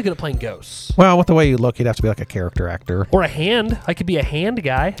 Like, well, I'm really good at playing ghosts. Well, with the way you look, you'd have to be like a character actor. Or a hand. I could be a hand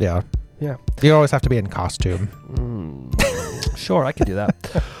guy. Yeah. Yeah. You always have to be in costume. Sure, I could do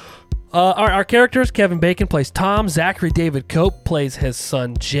that. Our characters, Kevin Bacon plays Tom. Zachary David Cope plays his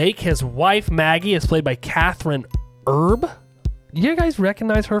son Jake. His wife Maggie is played by Catherine Erb. You guys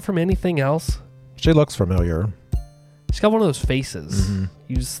recognize her from anything else? She looks familiar. She's got one of those faces.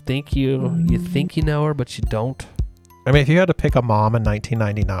 You just think you think you know her, but you don't. I mean, if you had to pick a mom in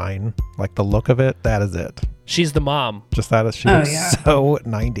 1999, like the look of it, that is it. She's the mom. Just that is, she Oh, looks yeah. so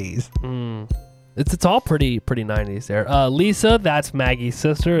 90s. It's all pretty 90s there. Lisa, that's Maggie's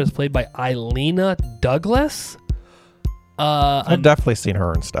sister, is played by Eilena Douglas. I've definitely seen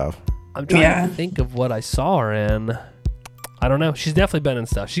her and stuff. I'm trying Yeah. to think of what I saw her in. I don't know. She's definitely been in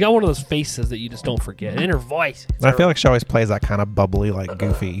stuff. She got one of those faces that you just don't forget. And her voice. I feel like she always plays that kind of bubbly, like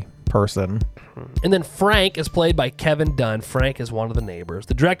goofy person. And then Frank is played by Kevin Dunn. Frank is one of the neighbors.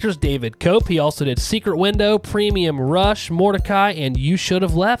 The director's David Cope. He also did Secret Window, Premium Rush, Mordecai, and You Should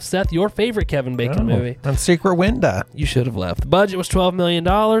Have Left. Seth, your favorite Kevin Bacon movie. And Secret Window. You Should Have Left. The budget was $12 million,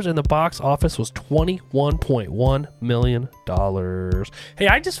 and the box office was $21.1 million. Hey,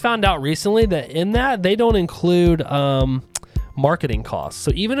 I just found out recently that in that, they don't include marketing costs.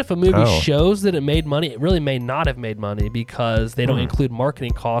 So even if a movie shows that it made money, it really may not have made money because they don't include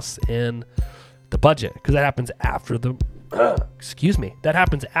marketing costs in the budget, because that happens after the that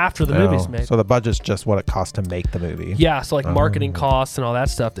happens after the movie's made. So the budget's just what it costs to make the movie. Yeah, so like marketing costs and all that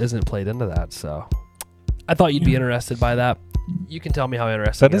stuff isn't played into that. So I thought you'd be interested by that. You can tell me how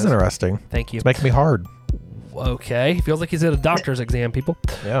interesting That is interesting. Thank you. It's making me hard. Okay. Feels like he's at a doctor's exam, people.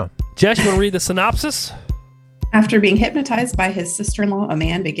 Yeah. Jess, you want to read the synopsis? After being hypnotized by his sister-in-law, a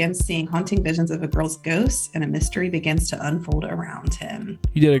man begins seeing haunting visions of a girl's ghost, and a mystery begins to unfold around him.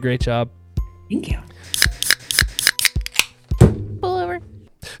 You did a great job. Thank you. Pull over.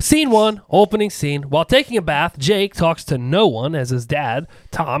 Scene 1, opening scene. While taking a bath, Jake talks to no one as his dad,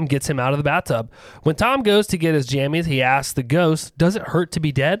 Tom, gets him out of the bathtub. When Tom goes to get his jammies, he asks the ghost, "Does it hurt to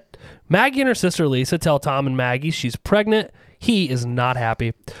be dead?" Maggie and her sister Lisa tell Tom and Maggie she's pregnant. He is not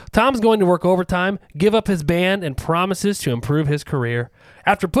happy. Tom's going to work overtime, give up his band, and promises to improve his career.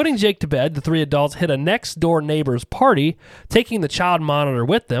 After putting Jake to bed, the three adults hit a next-door neighbor's party, taking the child monitor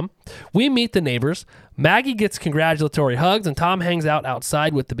with them. We meet the neighbors. Maggie gets congratulatory hugs, and Tom hangs out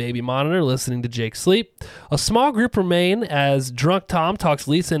outside with the baby monitor, listening to Jake sleep. A small group remain as drunk Tom talks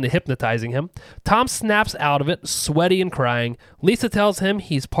Lisa into hypnotizing him. Tom snaps out of it, sweaty and crying. Lisa tells him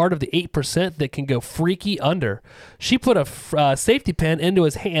he's part of the 8% that can go freaky under. She put a safety pin into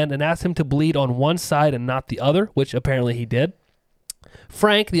his hand and asked him to bleed on one side and not the other, which apparently he did.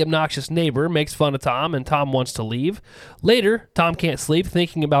 Frank, the obnoxious neighbor, makes fun of Tom, and Tom wants to leave. Later, Tom can't sleep,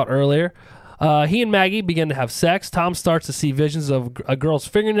 thinking about earlier. He and Maggie begin to have sex. Tom starts to see visions of a girl's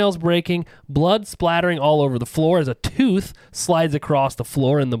fingernails breaking, blood splattering all over the floor as a tooth slides across the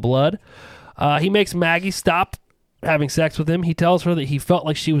floor in the blood. He makes Maggie stop having sex with him. He tells her that he felt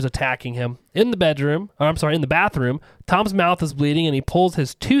like she was attacking him. In the bathroom, Tom's mouth is bleeding and he pulls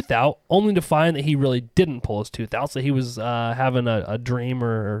his tooth out, only to find that he really didn't pull his tooth out. So he was having a dream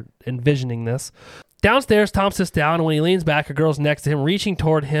or envisioning this. Downstairs, Tom sits down, and when he leans back, a girl's next to him, reaching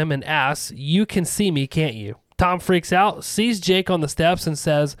toward him and asks, "You can see me, can't you?" Tom freaks out, sees Jake on the steps, and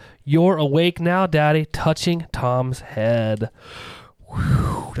says, "You're awake now, Daddy," touching Tom's head.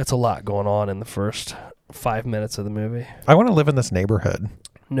 Whew, that's a lot going on in the first 5 minutes of the movie. I want to live in this neighborhood.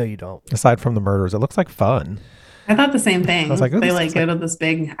 No, you don't. Aside from the murders, it looks like fun. I thought the same thing. I was like, oh, they this like is go to this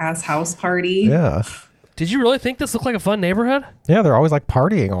big ass house party. Yeah. Did you really think this looked like a fun neighborhood? Yeah, they're always like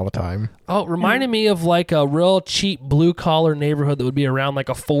partying all the time. Oh, it reminded me of like a real cheap blue collar neighborhood that would be around like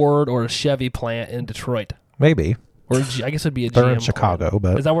a Ford or a Chevy plant in Detroit. Maybe. Or I guess it'd be a GM. They're in Chicago,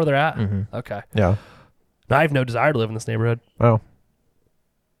 but Is that where they're at? Okay. yeah. I have no desire to live in this neighborhood. Oh,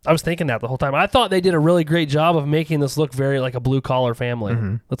 I was thinking that the whole time. I thought they did a really great job of making this look very like a blue collar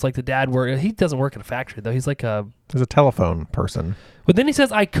family. It's like the dad he doesn't work at a factory though. He's like there's a telephone person. But then he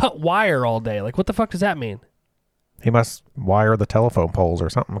says, "I cut wire all day." Like, what the fuck does that mean? He must wire the telephone poles or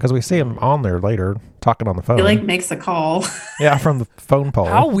something, because we see him on there later talking on the phone. He like makes a call. Yeah, from the phone pole.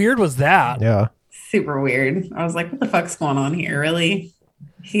 How weird was that? Yeah. Super weird. I was like, what the fuck's going on here? Really?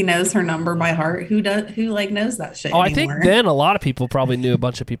 He knows her number by heart. Who like knows that shit Oh, anymore? I think then a lot of people probably knew a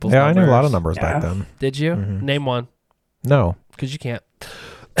bunch of people's Yeah, I numbers. knew a lot of numbers Yeah. back then. Did you? Name one. No. Because you can't.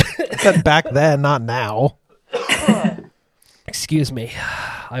 I said back then, not now. Excuse me.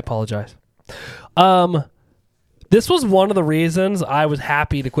 I apologize. This was one of the reasons I was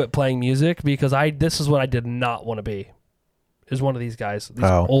happy to quit playing music, because this is what I did not want to be. Is one of these guys. These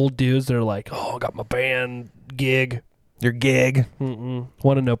old dudes that are like, "Oh, I got my band gig." Your gig.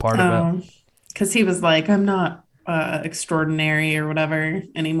 Want no part of it. Because he was like, I'm not extraordinary or whatever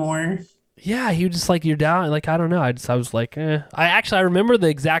anymore. Yeah, he was just like, "You're down." Like, I don't know. I was like, eh. I remember the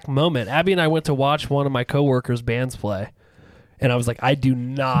exact moment. Abby and I went to watch one of my coworkers' bands play, and I was like, I do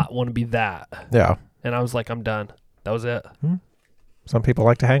not want to be that. Yeah. And I was like, I'm done. That was it. Some people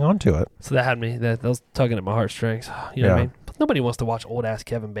like to hang on to it. So that had me. That was tugging at my heartstrings. You know what I Yeah. mean? But nobody wants to watch old ass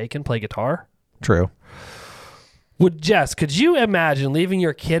Kevin Bacon play guitar. True. Could you imagine leaving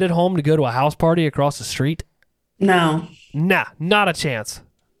your kid at home to go to a house party across the street? No. Nah, not a chance.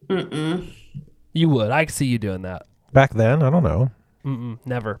 Mm-mm. You would. I could see you doing that. Back then, I don't know.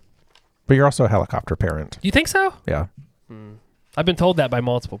 Never. But you're also a helicopter parent. You think so? Yeah. I've been told that by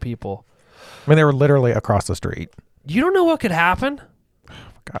multiple people. I mean, they were literally across the street. You don't know what could happen? For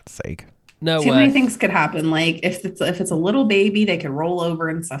God's sake. No Too way. many things could happen. Like if it's a little baby, they could roll over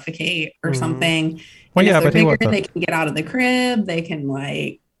and suffocate or something. Well, And yeah, if they're but he bigger, wasn't. they can get out of the crib. They can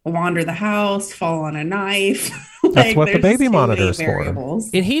like wander the house, fall on a knife. That's what the there's baby so many monitor's for.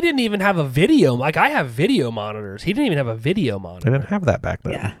 variables. And he didn't even have a video. Like, I have video monitors. He didn't even have a video They monitor. didn't have that back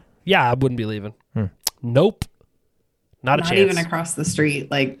then. Yeah, Yeah, I wouldn't be leaving. Nope. Not a not chance. even across the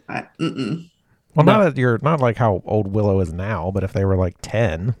street. Like, mm-mm. Well, No. not like how old Willow is now, but if they were like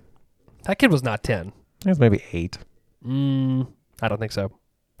 10, That kid was not 10. he was maybe 8. I don't think so.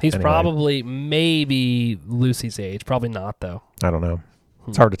 He's Anyway. probably maybe Lucy's age. Probably not, though. I don't know.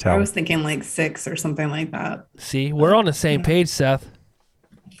 It's hard to I tell. was thinking like 6 or something like that. See, we're on the same page, Seth.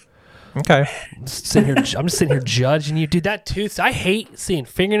 Okay. I'm just sitting here judging you. Dude, that tooth, I hate seeing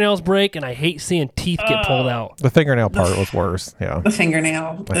fingernails break and I hate seeing teeth get pulled out. The fingernail part was worse. Yeah. The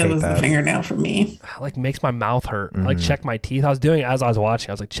fingernail. I It hate was that. the fingernail for me. Like, makes my mouth hurt. Like, check my teeth. I was doing it as I was watching.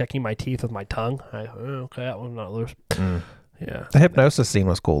 I was like checking my teeth with my tongue. Okay, that one's not loose. Yeah. The hypnosis scene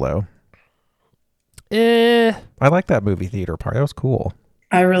was cool, though. I like that movie theater part. That was cool.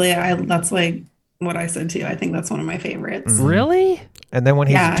 That's like what I said too. I think that's one of my favorites. Really? And then when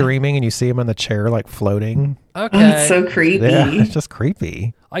he's Yeah. dreaming and you see him in the chair, like floating. Okay. Oh, it's so creepy. Yeah, it's just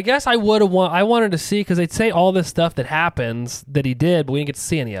creepy. I guess I wanted to see, because they'd say all this stuff that happens that he did, but we didn't get to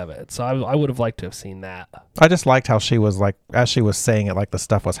see any of it. So I would have liked to have seen that. I just liked how she was like, as she was saying it, like the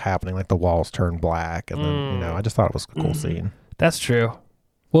stuff was happening, like the walls turned black. And then, I just thought it was a cool scene. That's true.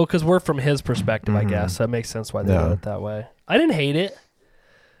 Well, because we're from his perspective, I guess. So that makes sense why they Yeah. did it that way. I didn't hate it.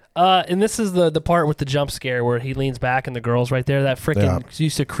 And this is the part with the jump scare where he leans back and the girl's right there. That freaking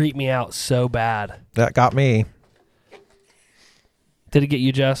used to creep me out so bad. That got me. Did it get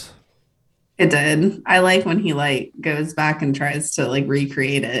you, Jess? It did. I like when he like goes back and tries to like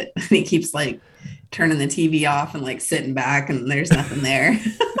recreate it. And he keeps like turning the TV off and like sitting back and there's nothing there.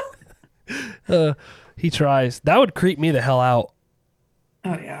 He tries. That would creep me the hell out.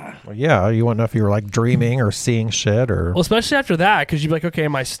 Oh yeah. Well, yeah, you wouldn't know if you were like dreaming or seeing shit or, Well, especially after that, because you'd be like, okay,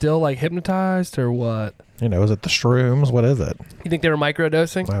 am I still like hypnotized or what? is it the shrooms? What is it? You think they were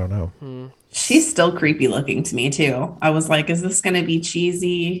microdosing? I don't know. She's still creepy looking to me too. I was like, is this gonna be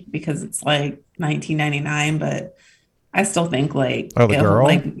cheesy because it's like 1999? But I still think like Oh, the girl?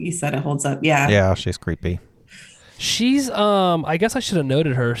 like you said, it holds up. Yeah. Yeah, she's creepy. She's I guess I should have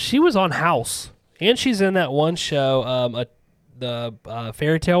noted her. She was on House, and she's in that one show, the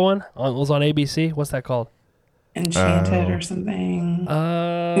fairy tale one. Was on ABC. What's that called? Enchanted or something.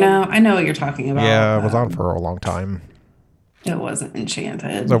 Uh, No, I know what you're talking about. Yeah, it was on for a long time. It wasn't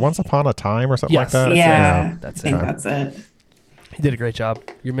Enchanted. Was there Once Upon a Time or something Yes. like that? Yeah, That's I think it. that's it. He did a great job.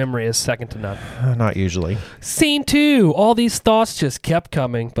 Your memory is second to none. Not usually. Scene 2. All these thoughts just kept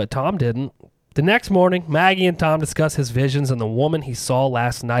coming, but Tom didn't. The next morning, Maggie and Tom discuss his visions and the woman he saw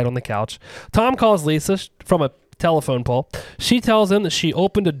last night on the couch. Tom calls Lisa from a telephone pole. She tells him that she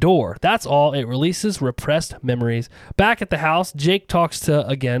opened a door. That's all. It releases repressed memories. Back at the house, Jake talks to,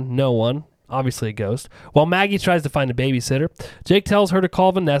 again, no one. Obviously a ghost. While Maggie tries to find a babysitter, Jake tells her to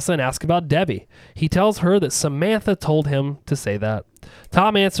call Vanessa and ask about Debbie. He tells her that Samantha told him to say that.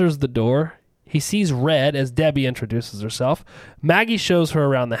 Tom answers the door. He sees Red as Debbie introduces herself. Maggie shows her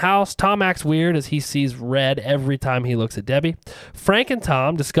around the house. Tom acts weird as he sees Red every time he looks at Debbie. Frank and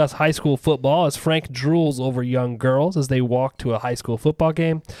Tom discuss high school football as Frank drools over young girls as they walk to a high school football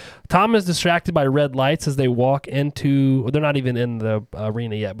game. Tom is distracted by red lights as they walk into, they're not even in the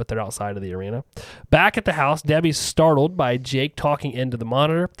arena yet, but they're outside of the arena. Back at the house, Debbie's startled by Jake talking into the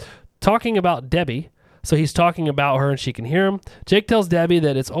monitor, talking about Debbie. So he's talking about her and she can hear him. Jake tells Debbie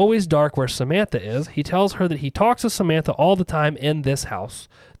that it's always dark where Samantha is. He tells her that he talks to Samantha all the time in this house.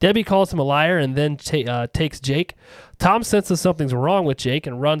 Debbie calls him a liar and then takes Jake. Tom senses something's wrong with Jake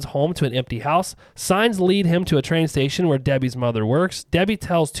and runs home to an empty house. Signs lead him to a train station where Debbie's mother works. Debbie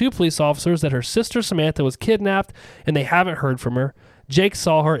tells 2 police officers that her sister Samantha was kidnapped and they haven't heard from her. Jake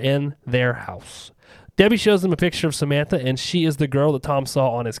saw her in their house. Debbie shows them a picture of Samantha, and she is the girl that Tom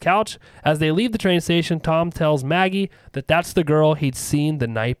saw on his couch. As they leave the train station, Tom tells Maggie that that's the girl he'd seen the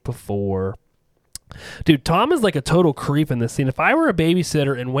night before. Dude, Tom is like a total creep in this scene. If I were a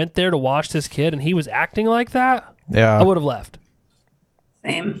babysitter and went there to watch this kid and he was acting like that, Yeah. I would have left.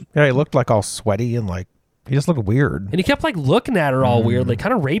 Same. Yeah, he looked like all sweaty and like, he just looked weird. And he kept like looking at her all weird, like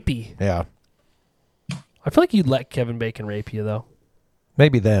kind of rapey. Yeah. I feel like you'd let Kevin Bacon rape you, though.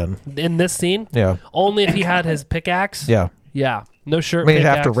 Maybe then. In this scene, Yeah. only if he had his pickaxe. Yeah. Yeah. No shirt. I mean, he'd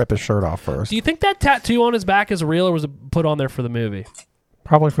have to pickaxe. rip his shirt off first. Do you think that tattoo on his back is real or was it put on there for the movie?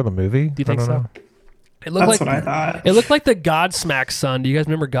 Probably for the movie. Do you think I so? don't know. It looked That's like what I thought. it looked like the Godsmack son. Do you guys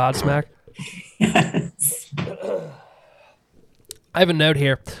remember Godsmack? Yes. I have a note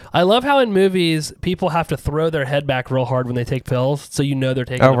here. I love how in movies people have to throw their head back real hard when they take pills, so you know they're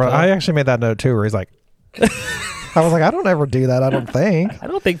taking. Oh, a right. pill. I actually made that note too, where he's like, I was like, I don't ever do that. I don't think. I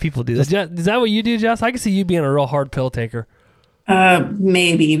don't think people do that. Is that what you do, Jess? I can see you being a real hard pill taker.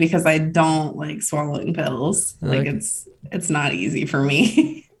 Maybe because I don't like swallowing pills. Like Okay. it's not easy for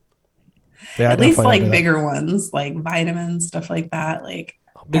me. Yeah, I At least definitely don't like do that. bigger ones, like vitamins, stuff like that. Like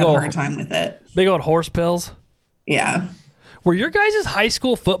Big have a old- hard time with it. Big old horse pills. Yeah. Were your guys' high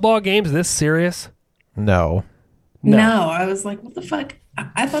school football games this serious? No. No, I was like, what the fuck?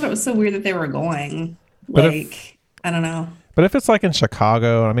 I thought it was so weird that they were going. But if- Like, I don't know. But if it's like in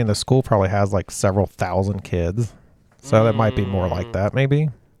Chicago, I mean, the school probably has like several thousand kids. So that might be more like that, maybe.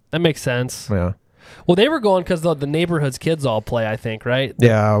 That makes sense. Yeah. Well, they were going because the neighborhood's kids all play, I think, right?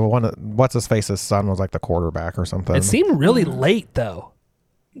 Yeah. What's his face's son was like the quarterback or something. It seemed really late, though,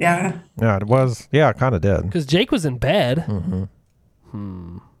 Yeah. Yeah, it was. Yeah, it kind of did. because Jake was in bed.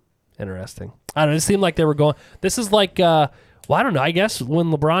 Interesting. I don't know. It seemed like they were going. This is like, well, I don't know. I guess when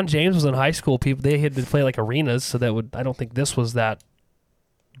LeBron James was in high school, they had to play like arenas, so that would. I don't think this was that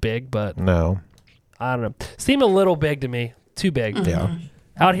big, but No. I don't know. Seemed a little big to me. Too big. Yeah.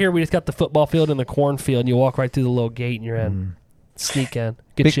 Out here, we just got the football field and the cornfield, and you walk right through the little gate, and you're in. Sneak in,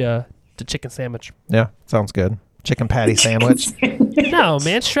 get Big- you the chicken sandwich. Yeah. Sounds good. Chicken patty sandwich. No,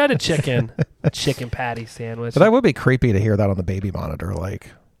 man, shredded chicken, chicken patty sandwich. But that would be creepy to hear that on the baby monitor.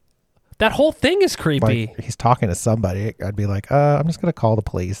 Like That whole thing is creepy. he's talking to somebody. I'd be like, I'm just going to call the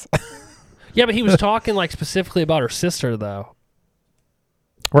police. Yeah, but he was talking like specifically about her sister, though.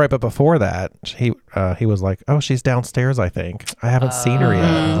 Right, but before that, he was like, "Oh, she's downstairs. I think I haven't seen her yet."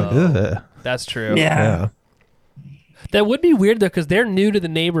 I was like, "Ugh." That's true. Yeah. That would be weird though, because they're new to the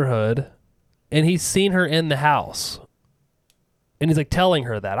neighborhood, and he's seen her in the house, and he's like telling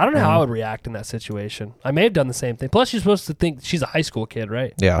her that. I don't know how I would react in that situation. I may have done the same thing. Plus, you're supposed to think she's a high school kid,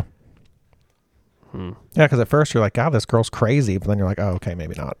 right? Yeah, yeah. Because at first you're like, "God, this girl's crazy," but then you're like, "Oh, okay,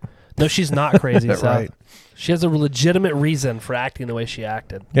 maybe not." No, she's not crazy. Seth. Right. She has a legitimate reason for acting the way she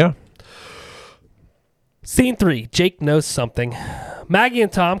acted. Yeah. Scene 3. Jake knows something. Maggie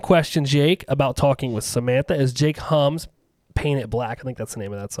and Tom question Jake about talking with Samantha as Jake hums Paint It Black. I think that's the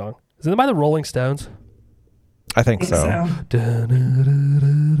name of that song. Is it by the Rolling Stones? I think I think so.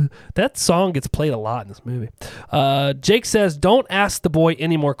 so. That song gets played a lot in this movie. Jake says, "Don't ask the boy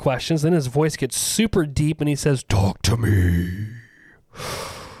any more questions." Then his voice gets super deep and he says, "Talk to me."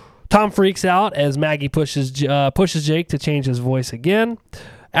 Tom freaks out as Maggie pushes Jake to change his voice again.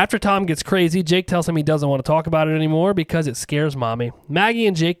 After Tom gets crazy, Jake tells him he doesn't want to talk about it anymore because it scares Mommy. Maggie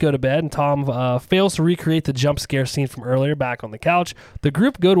and Jake go to bed, and Tom fails to recreate the jump scare scene from earlier back on the couch. The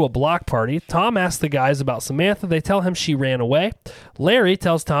group go to a block party. Tom asks the guys about Samantha. They tell him she ran away. Larry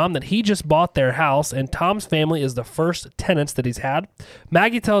tells Tom that he just bought their house, and Tom's family is the first tenants that he's had.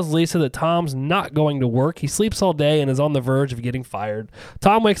 Maggie tells Lisa that Tom's not going to work. He sleeps all day and is on the verge of getting fired.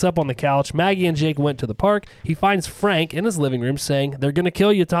 Tom wakes up on the couch. Maggie and Jake went to the park. He finds Frank in his living room saying, "They're going to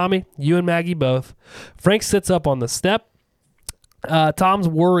kill you, Tommy. You and Maggie both." Frank sits up on the step. Tom's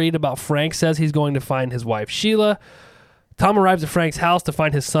worried about Frank, says he's going to find his wife, Sheila. Tom arrives at Frank's house to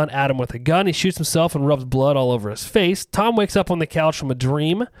find his son, Adam, with a gun. He shoots himself and rubs blood all over his face. Tom wakes up on the couch from a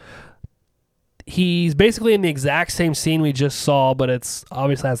dream. He's basically in the exact same scene we just saw, but it's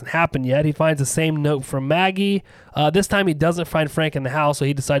obviously hasn't happened yet. He finds the same note from Maggie. This time he doesn't find Frank in the house, so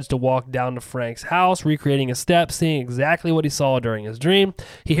he decides to walk down to Frank's house, recreating a step, seeing exactly what he saw during his dream.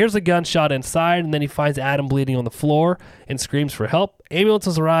 He hears a gunshot inside, and then he finds Adam bleeding on the floor and screams for help.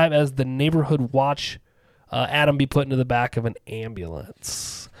 Ambulances arrive as the neighborhood watch Adam be put into the back of an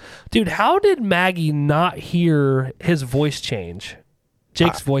ambulance. Dude, how did Maggie not hear his voice change?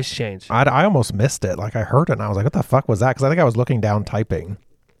 Jake's voice change. I almost missed it. Like I heard it and I was like, what the fuck was that? Because I think I was looking down typing.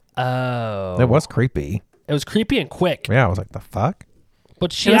 Oh. It was creepy. It was creepy and quick. Yeah, I was like, the fuck?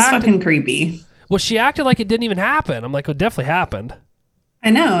 But she It was acted, fucking creepy. well, she acted like it didn't even happen. I'm like, it definitely happened. I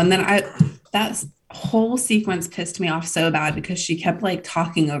know. And then that whole sequence pissed me off so bad because she kept like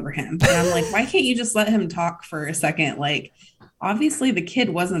talking over him. And I'm like, why can't you just let him talk for a second? Like, obviously the kid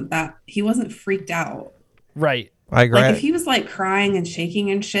he wasn't freaked out. Right. I agree. Like if he was like crying and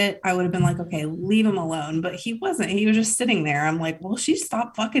shaking and shit, I would have been like, okay, leave him alone. But he wasn't. He was just sitting there. I'm like, will she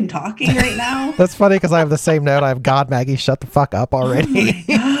stop fucking talking right now? That's funny because I have the same note. I have God, Maggie, shut the fuck up Oh already. my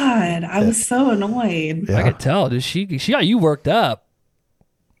God. I was so annoyed. I Yeah. could tell. Dude, she got you worked up.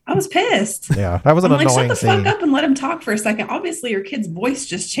 I was pissed. Yeah, that was an I'm like, shut annoying the scene. fuck up and let him talk for a second. Obviously, your kid's voice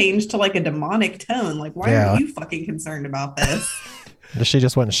just changed to like a demonic tone. Like, why Yeah. are you fucking concerned about this? She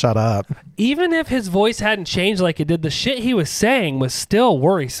just wouldn't shut up. Even if his voice hadn't changed like it did, the shit he was saying was still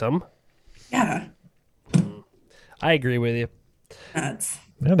worrisome. Yeah. I agree with you. That's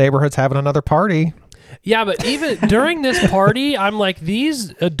The neighborhood's having another party. Yeah, but even during this party, I'm like,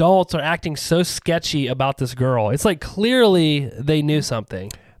 these adults are acting so sketchy about this girl. It's like clearly they knew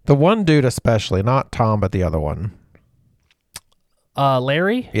something. The one dude especially, not Tom, but the other one.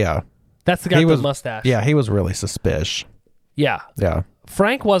 Larry? Yeah. That's the guy with the mustache. Yeah, he was really suspicious. Yeah. Yeah.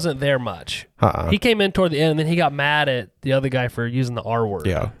 Frank wasn't there much. He came in toward the end, and then he got mad at the other guy for using the R word.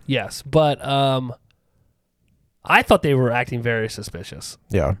 Yeah. Yes, but I thought they were acting very suspicious.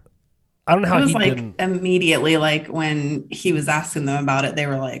 Yeah. I don't know how it was he like didn't. immediately, like when he was asking them about it, they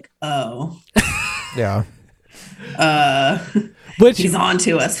were like, "Oh, Yeah. Which he's on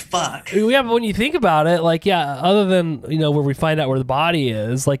to us." Fuck. Yeah, but when you think about it, like, yeah, other than where we find out where the body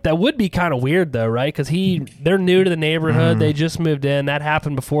is, like that would be kind of weird though, right? Because they're new to the neighborhood, they just moved in. That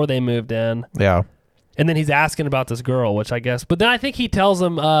happened before they moved in. Yeah. And then he's asking about this girl, which I guess. But then I think he tells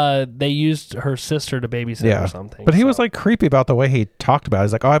them they used her sister to babysit or something. But he was like creepy about the way he talked about it.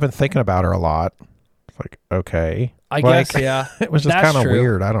 He's like, "Oh, I've been thinking about her a lot." It's like, okay. I Like, guess, yeah. It was just That's kind of true.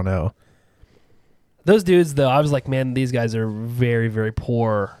 weird. I don't know. Those dudes, though, I was like, man, these guys are very, very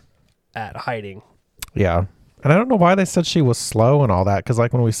poor at hiding. Yeah. And I don't know why they said she was slow and all that. Because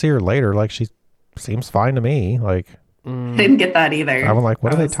like when we see her later, like she seems fine to me. Like I didn't get that either. I'm like,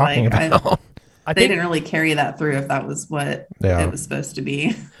 what I are they was talking like, about? They didn't really carry that through if that was what Yeah. it was supposed to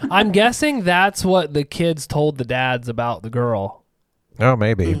be. I'm guessing that's what the kids told the dads about the girl. Oh,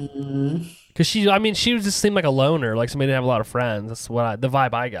 maybe. Because she just seemed like a loner, like somebody didn't have a lot of friends. That's the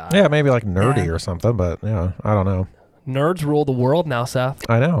vibe I got. Yeah, maybe like nerdy Yeah. or something. But yeah, I don't know. Nerds rule the world now, Seth.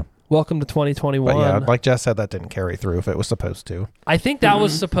 I know. Welcome to 2021. But yeah, like Jess said, that didn't carry through if it was supposed to. I think that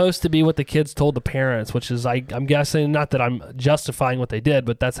was supposed to be what the kids told the parents, which is, I'm guessing, not that I'm justifying what they did,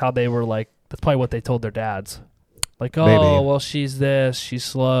 but that's how they were like, that's probably what they told their dads. Like, oh, Maybe. well, she's this, she's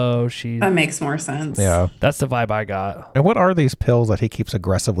slow, she's... That makes more sense. Yeah. That's the vibe I got. And what are these pills that he keeps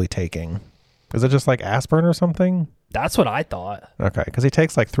aggressively taking? Is it just like aspirin or something? That's what I thought. Okay, because he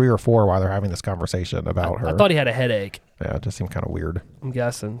takes like 3 or 4 while they're having this conversation about her. I thought he had a headache, Yeah, it just seemed kind of weird. I'm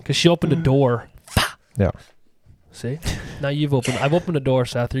guessing. Because she opened a door. Yeah. See? Now I've opened a door,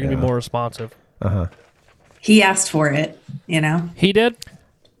 Seth. You're going to be Yeah. more responsive. Uh-huh. He asked for it, He did?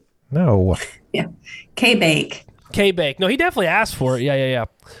 No. Yeah. K-Bake. K-Bake. No, he definitely asked for it. Yeah.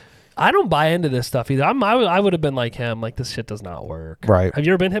 I don't buy into this stuff either. I would have been like him. Like, this shit does not work. Right. Have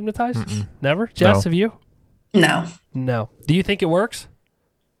you ever been hypnotized? Never? Jess, No. have you? No. No. Do you think it works?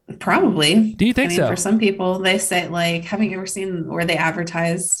 Probably. Do you think so? For some people, they say, like, haven't you ever seen where they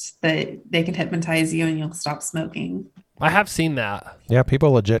advertised that they can hypnotize you and you'll stop smoking? I have seen that. Yeah,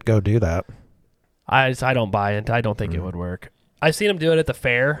 people legit go do that. I don't buy it. I don't think it would work. I've seen him do it at the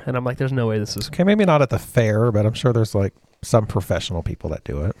fair, and I'm like, there's no way this is... Okay, maybe not at the fair, but I'm sure there's like some professional people that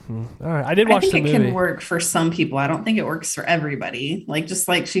do it. All right. I did I watch think the it movie. can work for some people. I don't think it works for everybody. Like, just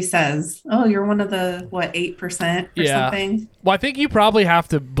like she says, oh, you're one of the, 8% or Yeah. something? Well, I think you probably have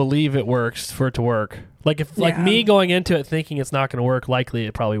to believe it works for it to work. Like, if like Yeah. me going into it thinking it's not going to work, likely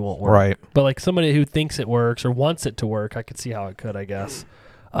it probably won't work. Right. But like somebody who thinks it works or wants it to work, I could see how it could, I guess.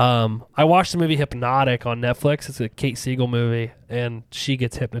 I watched the movie Hypnotic on Netflix. It's a Kate Siegel movie, and she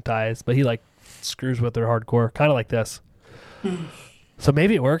gets hypnotized, but he like screws with her hardcore, kind of like this. So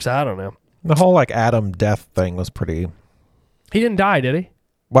maybe it works. I don't know. The whole like Adam death thing was pretty. He didn't die, did he?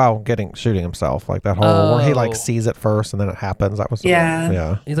 Wow, shooting himself like that whole where he like Oh. sees it first and then it happens. That was Yeah.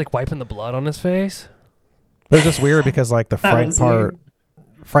 yeah. He's like wiping the blood on his face. But it's just weird because like the That Frank was part, weird.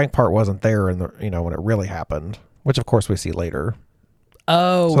 Frank part wasn't there in the when it really happened, which of course we see later.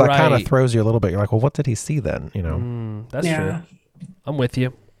 Oh, So that right. kind of throws you a little bit. You're like, well, what did he see then? That's Yeah. true. I'm with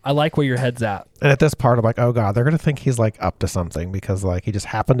you. I like where your head's at. And at this part, I'm like, oh god, they're gonna think he's like up to something because like he just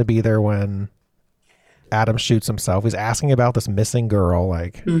happened to be there when Adam shoots himself. He's asking about this missing girl,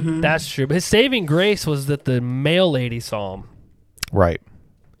 like That's true. But his saving grace was that the mail lady saw him. right.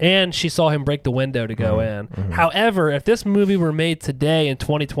 And she saw him break the window to go in. However, if this movie were made today in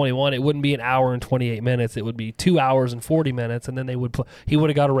 2021, it wouldn't be an hour and 28 minutes. It would be 2 hours and 40 minutes, and then he would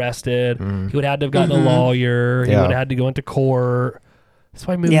have got arrested. He would have had to have gotten a lawyer. He Yeah. would have had to go into court. That's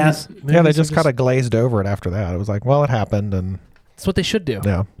why movies. Yeah. movies Yeah, they are just kind of glazed over it after that. It was like, well, it happened, and That's what they should do.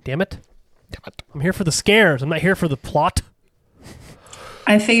 yeah, Damn it. I'm here for the scares. I'm not here for the plot.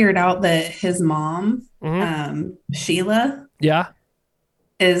 I figured out that his mom, Mm-hmm. Sheila, Yeah.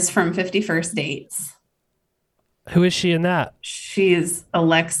 is from 51st Dates. Who is she in that? She's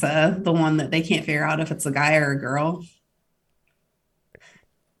Alexa, the one that they can't figure out if it's a guy or a girl.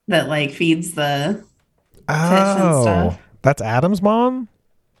 That like feeds the fish and oh, stuff. That's Adam's mom?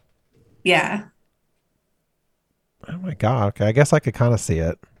 Yeah. Oh my God. Okay. I guess I could kind of see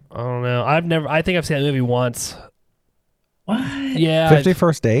it. I don't know. I think I've seen that movie once. What? Yeah. 50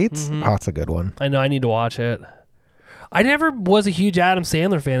 First Dates? Mhm. Oh, it's a good one. I know. I need to watch it. I never was a huge Adam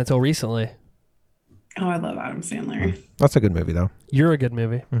Sandler fan until recently. Oh, I love Adam Sandler. That's a good movie, though. You're a good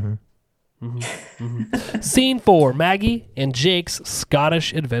movie. Mm-hmm. Scene 4, Maggie and Jake's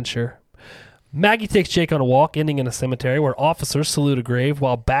Scottish adventure. Maggie takes Jake on a walk, ending in a cemetery where officers salute a grave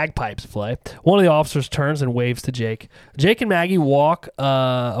while bagpipes play. One of the officers turns and waves to Jake. Jake and Maggie walk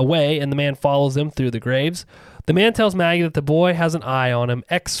away, and the man follows them through the graves. The man tells Maggie that the boy has an eye on him,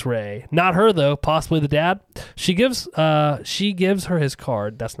 X-ray. Not her, though, possibly the dad. She gives her his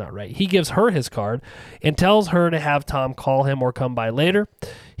card. That's not right. He gives her his card and tells her to have Tom call him or come by later.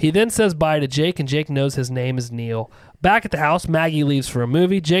 He then says bye to Jake, and Jake knows his name is Neil. Back at the house, Maggie leaves for a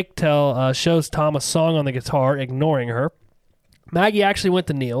movie. Jake shows Tom a song on the guitar, ignoring her. Maggie actually went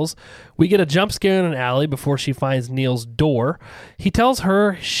to Neil's. We get a jump scare in an alley before she finds Neil's door. He tells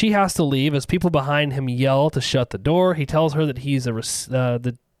her she has to leave as people behind him yell to shut the door. He tells her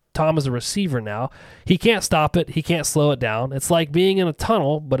that Tom is a receiver now. He can't stop it. He can't slow it down. It's like being in a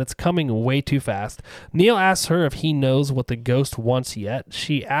tunnel, but it's coming way too fast. Neil asks her if he knows what the ghost wants yet.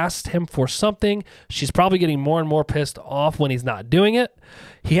 She asked him for something. She's probably getting more and more pissed off when he's not doing it.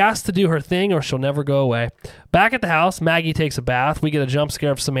 He has to do her thing or she'll never go away. Back at the house, Maggie takes a bath. We get a jump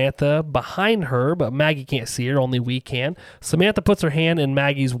scare of Samantha behind her, but Maggie can't see her. Only we can. Samantha puts her hand in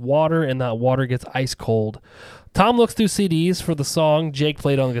Maggie's water, and that water gets ice cold. Tom looks through CDs for the song Jake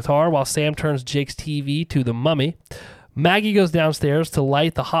played on the guitar while Sam turns Jake's TV to The Mummy. Maggie goes downstairs to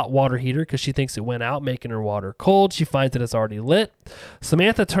light the hot water heater because she thinks it went out, making her water cold. She finds that it's already lit.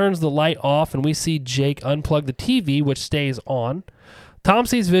 Samantha turns the light off, and we see Jake unplug the TV, which stays on. Tom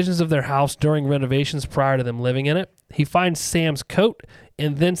sees visions of their house during renovations prior to them living in it. He finds Sam's coat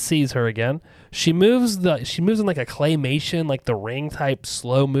and then sees her again. She moves in like a claymation, like the Ring type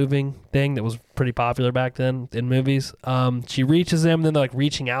slow moving thing that was pretty popular back then in movies. She reaches him, then they're like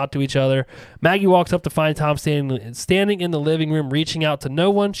reaching out to each other. Maggie walks up to find Tom standing in the living room, reaching out to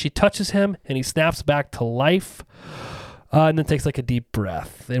no one. She touches him and he snaps back to life, and then takes like a deep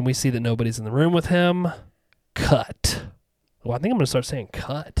breath. And we see that nobody's in the room with him. Cut. Well, I think I'm going to start saying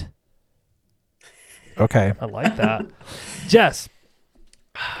cut. Okay. I like that. Jess,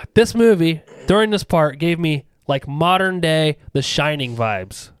 this movie, during this part, gave me like modern day The Shining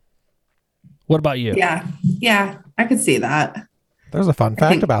vibes. What about you? Yeah, I could see that. There's a fun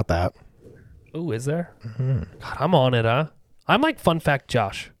fact about that. Ooh, is there? Mm-hmm. God, I'm on it, huh? I'm like fun fact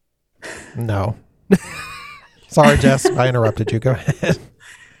Josh. No. Sorry, Jess. I interrupted you. Go ahead.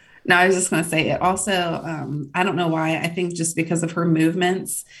 No, I was just going to say it. Also, I don't know why. I think just because of her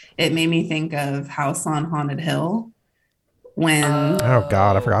movements, it made me think of House on Haunted Hill when Oh,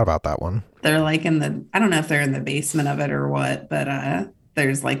 God. I forgot about that one. they're like I don't know if they're in the basement of it or what, but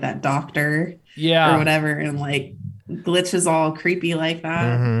there's like that doctor or whatever. And like Glitch is all creepy like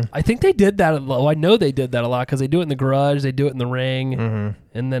that. Mm-hmm. I think they did that a lot. I know they did that a lot because they do it in The Grudge. They do it in The Ring.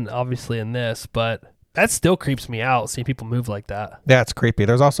 And then obviously in this. But that still creeps me out, seeing people move like that. Yeah, it's creepy.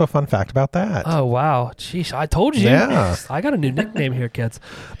 There's also a fun fact about that. Oh, wow. Jeez, I told you. Yeah. I got a new nickname here, kids.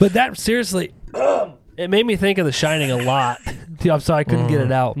 But that, seriously, it made me think of The Shining a lot. I'm sorry I couldn't get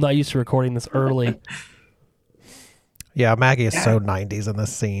it out. I'm not used to recording this early. Yeah, Maggie is so 90s in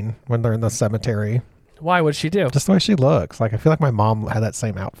this scene when they're in the cemetery. Why would she do? Just the way she looks. Like, I feel like my mom had that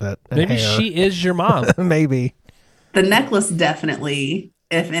same outfit and Maybe hair. she is your mom. Maybe. The necklace definitely,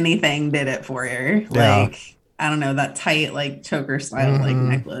 if anything, did it for her. Yeah. Like, I don't know, that tight, like choker style, like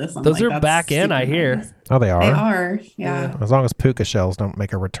necklace. I'm Those like, are that's back in, super I hear. nice. Oh, they are? They are, yeah. As long as puka shells don't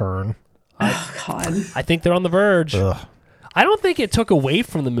make a return. Oh, God. I think they're on the verge. Ugh. I don't think it took away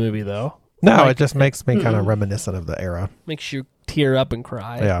from the movie, though. No, Like, it just makes me kind of reminiscent of the era. makes you tear up and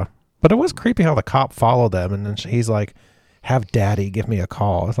cry. Yeah. But it was creepy how the cop followed them, and then he's like, have daddy give me a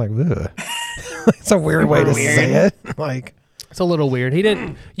call. It's like, ugh. It's a weird way to weird. say it. Like, It's a little weird. He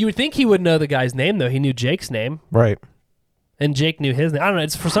didn't. You would think he would know the guy's name, though. He knew Jake's name, right. and Jake knew his name. I don't know.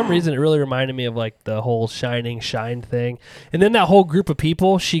 It's for some reason it really reminded me of like the whole Shining Shine thing. And then that whole group of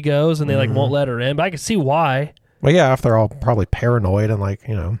people, she goes and they like won't let her in. But I can see why. Well, yeah, if they're all probably paranoid and like,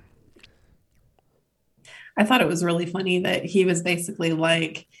 you know. I thought it was really funny that he was basically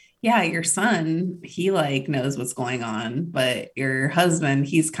like, yeah, your son, he like knows what's going on, but your husband,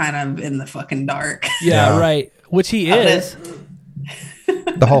 he's kind of in the fucking dark. Yeah, Yeah. right. Which he is.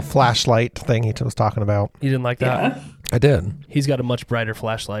 The whole flashlight thing he was talking about. You didn't like that? Yeah. I did. He's got a much brighter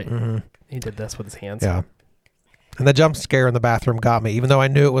flashlight. He did this with his hands. Yeah. And the jump scare in the bathroom got me, even though I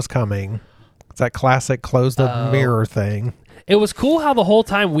knew it was coming. It's that classic close the mirror thing. It was cool how the whole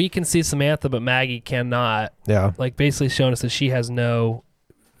time we can see Samantha, but Maggie cannot. Yeah. Like basically showing us that she has no,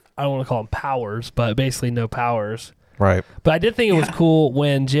 I don't want to call them powers, but basically no powers. Right. But I did think it was cool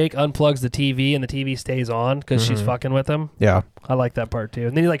when Jake unplugs the TV and the TV stays on because she's fucking with him. Yeah. I like that part too.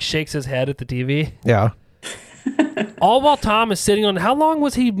 And then he like shakes his head at the TV. Yeah. All while Tom is sitting on, how long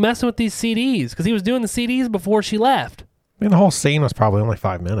was he messing with these CDs? Because he was doing the CDs before she left. I mean, the whole scene was probably only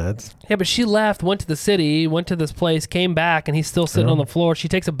 5 minutes. Yeah, but she left, went to the city, went to this place, came back, and he's still sitting on the floor. She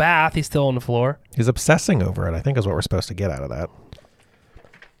takes a bath, he's still on the floor. He's obsessing over it, I think is what we're supposed to get out of that.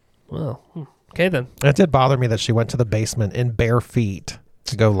 Well, okay then. It did bother me that she went to the basement in bare feet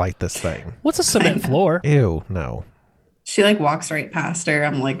to go light this thing. What's a cement floor? Ew, no. She like walks right past her.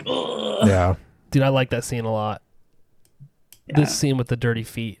 I'm like, ugh. Yeah. Dude, I like that scene a lot. Yeah. This scene with the dirty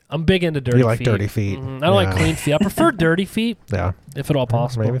feet. I'm big into dirty feet. You like dirty feet. I don't like clean feet. I prefer dirty feet, Yeah. if at all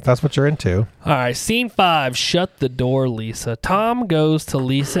possible. Maybe if that's what you're into. All right, scene 5, shut the door, Lisa. Tom goes to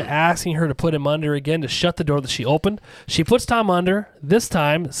Lisa, asking her to put him under again to shut the door that she opened. She puts Tom under. This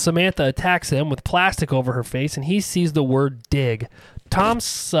time, Samantha attacks him with plastic over her face, and he sees the word dig. Tom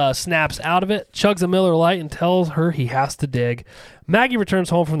snaps out of it, chugs a Miller Lite, and tells her he has to dig. Maggie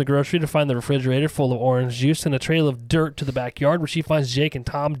returns home from the grocery to find the refrigerator full of orange juice and a trail of dirt to the backyard where she finds Jake and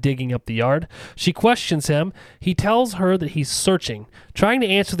Tom digging up the yard. She questions him. He tells her that he's searching, trying to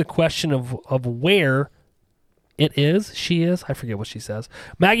answer the question of where she is. I forget what she says.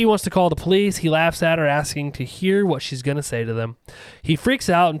 Maggie wants to call the police. He laughs at her, asking to hear what she's going to say to them. He freaks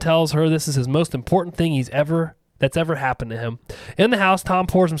out and tells her this is his most important thing that's ever happened to him. In the house, Tom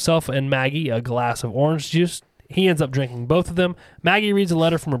pours himself and Maggie a glass of orange juice. He ends up drinking both of them. Maggie reads a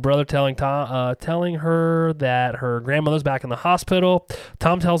letter from her brother telling her that her grandmother's back in the hospital.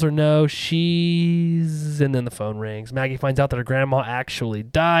 Tom tells her no, and then the phone rings. Maggie finds out that her grandma actually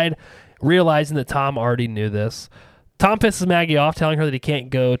died, realizing that Tom already knew this. Tom pisses Maggie off, telling her that he can't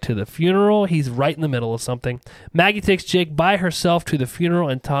go to the funeral. He's right in the middle of something. Maggie takes Jake by herself to the funeral,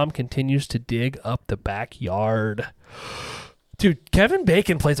 and Tom continues to dig up the backyard. Dude, Kevin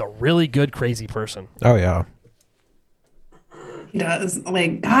Bacon plays a really good crazy person. Oh, yeah. He does.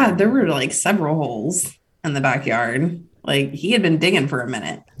 Like, God, there were like several holes in the backyard. Like, he had been digging for a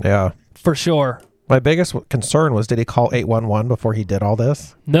minute. Yeah. For sure. My biggest concern was, did he call 811 before he did all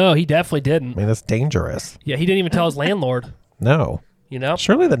this? No, he definitely didn't. I mean, that's dangerous. Yeah, he didn't even tell his landlord. No. You know?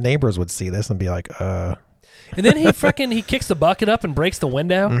 Surely the neighbors would see this and be like, And then he kicks the bucket up and breaks the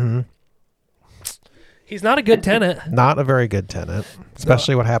window. Mm-hmm. He's not a good tenant. Not a very good tenant,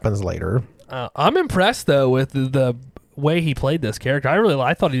 especially what happens later. I'm impressed, though, with the way he played this character.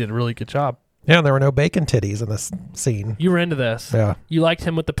 I thought he did a really good job. Yeah, and there were no bacon titties in this scene. You were into this. Yeah. You liked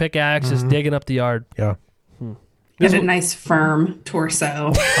him with the pickaxe, just digging up the yard. Yeah. He had a nice firm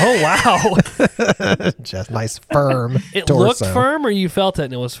torso. Oh, wow. Just nice, firm It torso. looked firm, or you felt it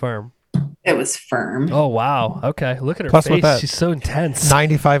and it was firm? It was firm. Oh, wow. Okay. Look at her Plus with face. that She's so intense.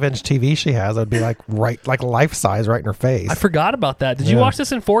 95-inch TV she has, it'd be like life size right in her face. I forgot about that. Did you Yeah. watch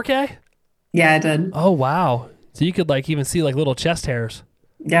this in 4K? Yeah, I did. Oh, wow. So you could like even see like little chest hairs.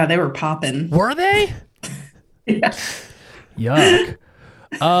 Yeah, they were popping. Were they? Yeah. Yuck.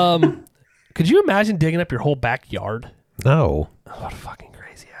 Could you imagine digging up your whole backyard? No. Oh, what a fucking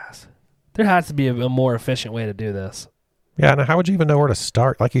crazy ass. There has to be a more efficient way to do this. Yeah, and how would you even know where to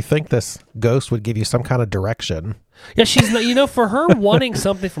start? Like, you think this ghost would give you some kind of direction. Yeah, she's not, for her wanting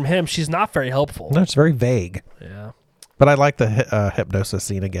something from him, she's not very helpful. No, it's very vague. Yeah. But I like the hypnosis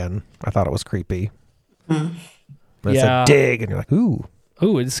scene again. I thought it was creepy. And it Yeah. said dig, and you're like, ooh.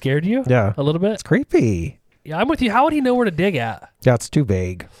 Ooh, it scared you? Yeah. A little bit? It's creepy. Yeah, I'm with you. How would he know where to dig at? Yeah, it's too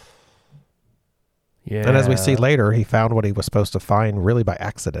vague. Yeah. And as we see later, he found what he was supposed to find really by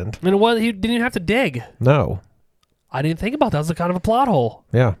accident. And he didn't even have to dig. No. I didn't think about that as a kind of a plot hole.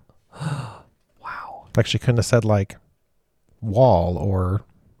 Yeah. Wow. Like, she couldn't have said, like, wall or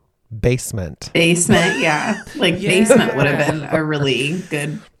basement. Basement, yeah. Like, Yeah. basement would have been a really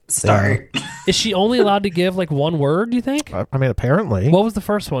good start. Is she only allowed to give like one word, do you think? I mean, apparently. What was the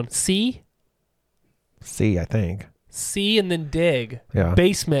first one? C? C, I think. C and then dig. Yeah.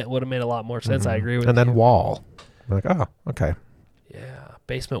 Basement would have made a lot more sense. I agree with And you. then wall. I'm like, oh, okay. Yeah.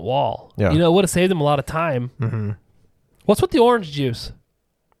 Basement wall. Yeah. You know, it would have saved them a lot of time. Mm-hmm. What's with the orange juice?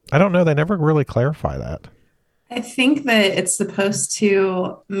 I don't know. They never really clarify that. I think that it's supposed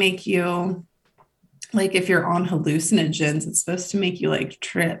to make you, like, if you're on hallucinogens, it's supposed to make you, like,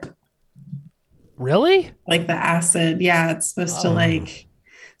 trip. Really? Like the acid. Yeah, it's supposed to, like,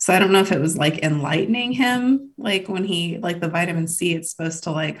 so I don't know if it was, like, enlightening him. Like, when he, like, the vitamin C, it's supposed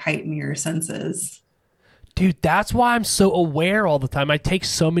to, like, heighten your senses. Dude, that's why I'm so aware all the time. I take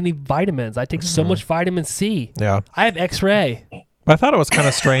so many vitamins. I take so much vitamin C. Yeah. I have X-ray. But I thought it was kind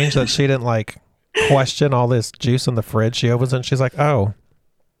of strange that she didn't like question all this juice in the fridge. She opens it and she's like, oh.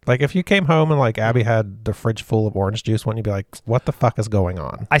 Like if you came home and like Abby had the fridge full of orange juice, wouldn't you be like, what the fuck is going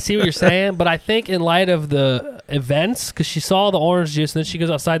on? I see what you're saying, but I think in light of the events, because she saw the orange juice and then she goes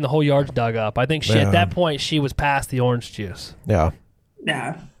outside and the whole yard's dug up. I think at that point she was past the orange juice. Yeah.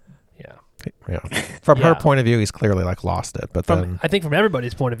 Yeah. Yeah. From her point of view, he's clearly like lost it. But then I think from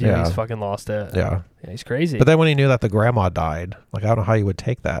everybody's point of view, he's fucking lost it. Yeah. He's crazy. But then when he knew that the grandma died, like I don't know how you would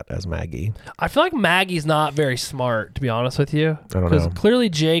take that as Maggie. I feel like Maggie's not very smart, to be honest with you. I don't know. Because clearly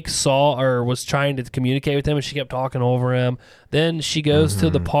Jake saw or was trying to communicate with him and she kept talking over him. Then she goes to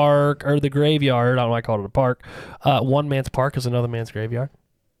the park or the graveyard. I don't know why I called it a park. One man's park is another man's graveyard.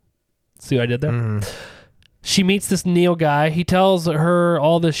 See what I did there? She meets this Neil guy. He tells her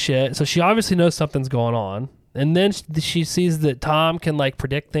all this shit. So she obviously knows something's going on. And then she sees that Tom can like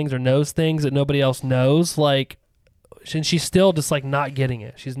predict things or knows things that nobody else knows. Like, and she's still just like not getting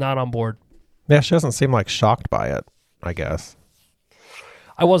it. She's not on board. Yeah, she doesn't seem like shocked by it, I guess.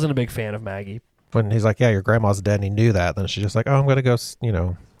 I wasn't a big fan of Maggie. When he's like, yeah, your grandma's dead, and he knew that, then she's just like, oh, I'm going to go,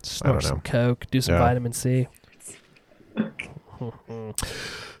 Snort some Coke, do some vitamin C.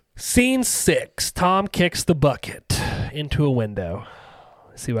 Scene 6. Tom kicks the bucket into a window.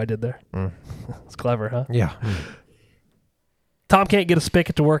 See what I did there? It's clever, huh? Yeah. Tom can't get a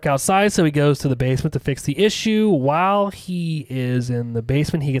spigot to work outside, so he goes to the basement to fix the issue. While he is in the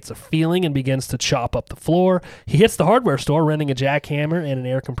basement, he gets a feeling and begins to chop up the floor. He hits the hardware store, renting a jackhammer and an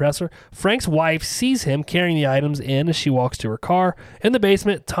air compressor. Frank's wife sees him carrying the items in as she walks to her car. In the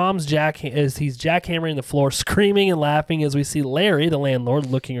basement, Tom's he's jackhammering the floor, screaming and laughing as we see Larry, the landlord,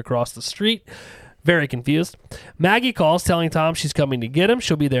 looking across the street. Very confused. Maggie calls, telling Tom she's coming to get him.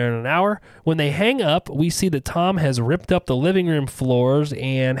 She'll be there in an hour. When they hang up, we see that Tom has ripped up the living room floors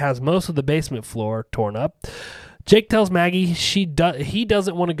and has most of the basement floor torn up. Jake tells Maggie he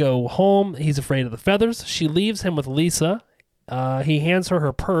doesn't want to go home. He's afraid of the feathers. She leaves him with Lisa. He hands her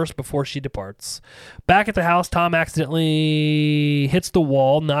her purse before she departs. Back at the house, Tom accidentally hits the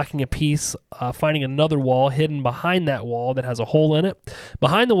wall, knocking a piece, finding another wall hidden behind that wall that has a hole in it.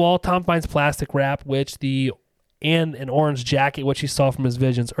 Behind the wall, Tom finds plastic wrap, and an orange jacket, which he saw from his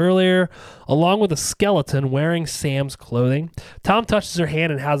visions earlier, along with a skeleton wearing Sam's clothing. Tom touches her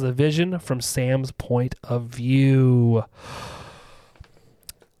hand and has a vision from Sam's point of view.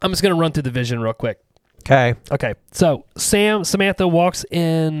 I'm just going to run through the vision real quick. Okay. So Samantha walks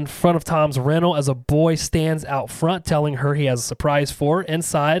in front of Tom's rental as a boy stands out front telling her he has a surprise for her.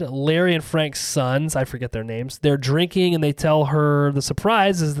 Inside, Larry and Frank's sons, I forget their names, they're drinking and they tell her the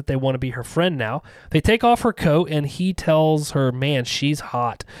surprise is that they want to be her friend now. They take off her coat and he tells her, man, she's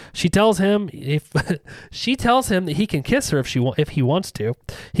hot. She tells him that he can kiss her if he wants to.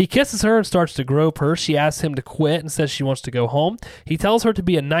 He kisses her and starts to grope her. She asks him to quit and says she wants to go home. He tells her to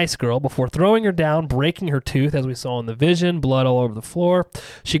be a nice girl before throwing her down, breaking her tooth, as we saw in the vision, blood all over the floor.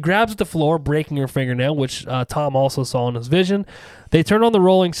 She grabs at the floor, breaking her fingernail, which Tom also saw in his vision. They turn on the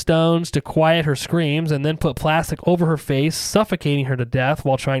Rolling Stones to quiet her screams and then put plastic over her face, suffocating her to death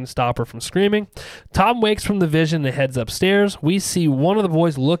while trying to stop her from screaming. Tom wakes from the vision and heads upstairs. We see one of the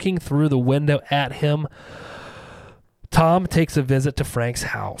boys looking through the window at him. Tom takes a visit to Frank's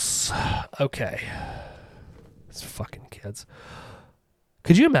house. Okay. These fucking kids.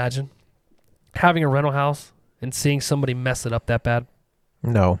 Could you imagine having a rental house and seeing somebody mess it up that bad?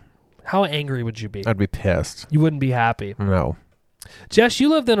 No. How angry would you be? I'd be pissed. You wouldn't be happy. No. Jess, you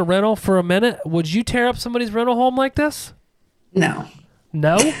lived in a rental for a minute. Would you tear up somebody's rental home like this? No.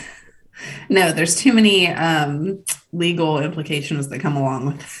 No? No, there's too many legal implications that come along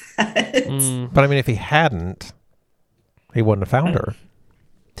with that. But I mean, if he hadn't, he wouldn't have found her.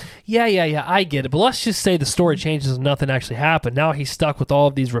 Yeah, I get it. But let's just say the story changes and nothing actually happened. Now he's stuck with all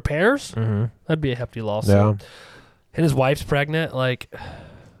of these repairs. That'd be a hefty lawsuit. Yeah. And his wife's pregnant. Like,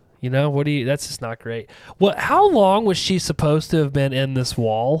 that's just not great. Well, how long was she supposed to have been in this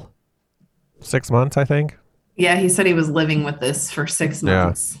wall? 6 months, I think. Yeah, he said he was living with this for 6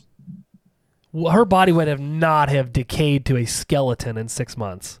 months. Well, her body would not have decayed to a skeleton in 6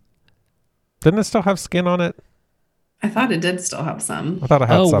 months. Didn't it still have skin on it? I thought it did still have some. I thought it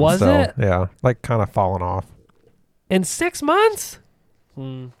had some was still. it? Yeah, like kind of falling off. In 6 months?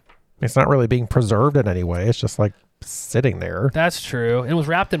 It's not really being preserved in any way. It's just like sitting there. That's true. It was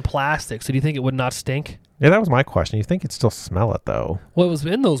wrapped in plastic, so do you think it would not stink? Yeah, that was my question. You think you'd still smell it, though? Well, it was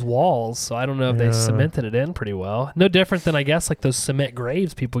in those walls, so I don't know if they cemented it in pretty well. No different than, I guess, like those cement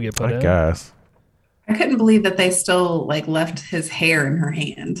graves people get put in. I guess. I couldn't believe that they still left his hair in her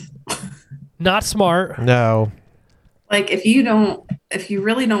hand. Not smart. No. Like if you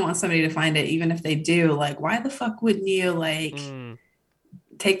really don't want somebody to find it, even if they do, like why the fuck wouldn't you like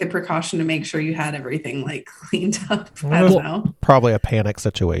take the precaution to make sure you had everything like cleaned up? I don't know. Probably a panic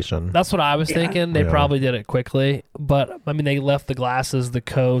situation. That's what I was thinking. They probably did it quickly, but I mean, they left the glasses, the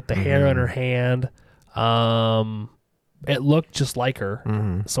coat, the hair on her hand. It looked just like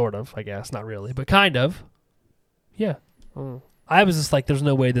her, sort of. I guess not really, but kind of. Yeah. I was just like, there's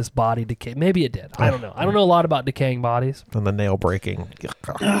no way this body decayed. Maybe it did. I don't know. I don't know a lot about decaying bodies. And the nail breaking.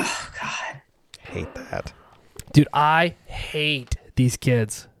 Oh God. Hate that. Dude, I hate these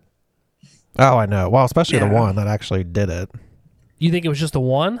kids. Oh, I know. Well, especially the one that actually did it. You think it was just the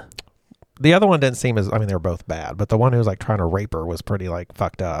one? The other one didn't seem as, I mean, they were both bad, but the one who was like trying to rape her was pretty like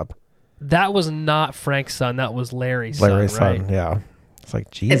fucked up. That was not Frank's son. That was Larry's Larry's son, right? son, yeah. It's like,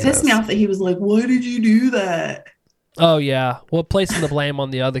 Jesus. It pissed me off that he was like, why did you do that? Oh, yeah. Well, placing the blame on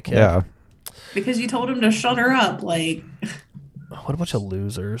the other kid. Yeah. Because you told him to shut her up. Like, What a bunch of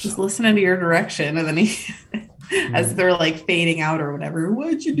losers. just listening to your direction. And then he, as they're like fading out or whatever,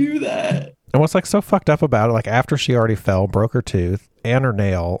 why'd you do that? And what's like so fucked up about it, like after she already fell, broke her tooth and her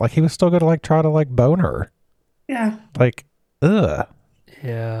nail, like he was still going to like try to like bone her. Yeah. Like, ugh.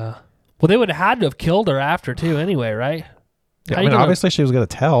 Yeah. Well, they would have had to have killed her after, too, anyway, right? Yeah, How I you mean, gonna- obviously she was going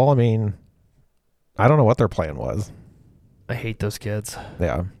to tell. I mean, I don't know what their plan was. I hate those kids.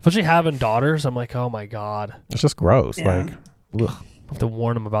 Yeah. Especially having daughters. I'm like, oh, my God. It's just gross. Yeah. Like, ugh. I have to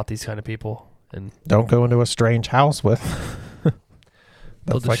warn them about these kind of people. And Don't go into a strange house with. they'll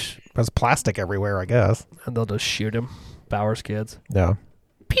That's like, just, there's plastic everywhere, I guess. and they'll just shoot him. Bowers kids. Yeah.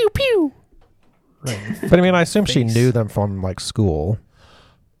 Pew, pew. Right. But I mean, I assume she Face. knew them from like school.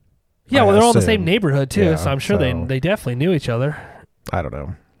 Yeah, I well, they're all in the same assume. neighborhood, too. Yeah, so I'm sure so- they definitely knew each other. I don't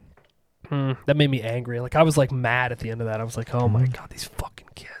know. That made me angry. Like, I was like mad at the end of that. I was like, oh my God, these fucking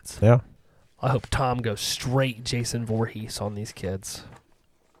kids. Yeah. I hope Tom goes straight Jason Voorhees on these kids.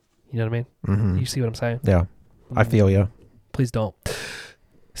 You know what I mean? Mm-hmm. You see what I'm saying? Yeah. I feel you. Please don't.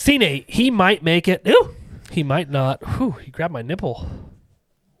 Scene 8. He might make it. Ooh, he might not. Whew, he grabbed my nipple.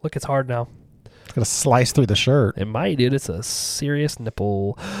 Look, it's hard now. It's going to slice through the shirt. It might, dude. It's a serious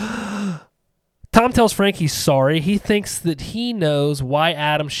nipple. Tom tells Frank he's sorry. He thinks that he knows why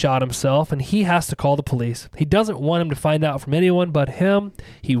Adam shot himself, and he has to call the police. He doesn't want him to find out from anyone but him.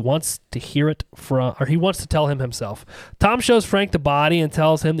 He wants to hear it from, or he wants to tell him himself. Tom shows Frank the body and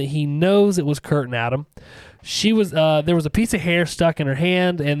tells him that he knows it was Kurt and Adam. There was a piece of hair stuck in her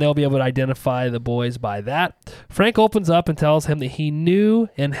hand, and they'll be able to identify the boys by that. Frank opens up and tells him that he knew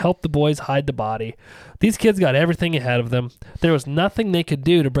and helped the boys hide the body. These kids got everything ahead of them. There was nothing they could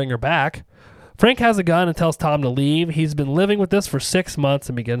do to bring her back. Frank has a gun and tells Tom to leave. He's been living with this for 6 months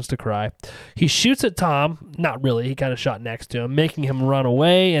and begins to cry. He shoots at Tom. Not really. He kind of shot next to him, making him run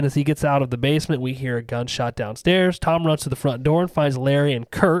away. And as he gets out of the basement, we hear a gunshot downstairs. Tom runs to the front door and finds Larry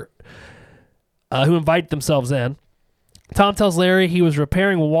and Kurt, who invite themselves in. Tom tells Larry he was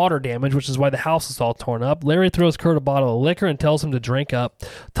repairing water damage, which is why the house is all torn up. Larry throws Kurt a bottle of liquor and tells him to drink up.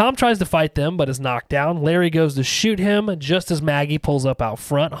 Tom tries to fight them, but is knocked down. Larry goes to shoot him just as Maggie pulls up out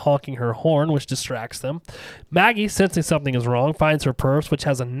front, honking her horn, which distracts them. Maggie, sensing something is wrong, finds her purse, which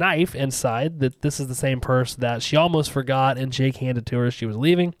has a knife inside. This is the same purse that she almost forgot and Jake handed to her as she was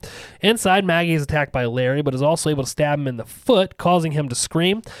leaving. Inside, Maggie is attacked by Larry, but is also able to stab him in the foot, causing him to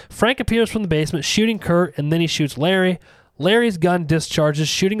scream. Frank appears from the basement, shooting Kurt, and then he shoots Larry. Larry's gun discharges,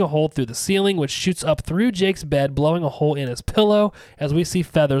 shooting a hole through the ceiling, which shoots up through Jake's bed, blowing a hole in his pillow, as we see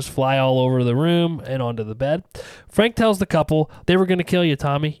feathers fly all over the room and onto the bed. Frank tells the couple they were going to kill you,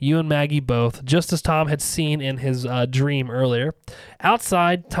 Tommy, you and Maggie both, just as Tom had seen in his dream earlier.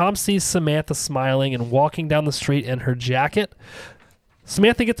 Outside, Tom sees Samantha smiling and walking down the street in her jacket.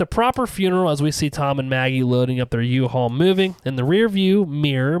 Samantha gets a proper funeral as we see Tom and Maggie loading up their U-Haul moving. In the rear view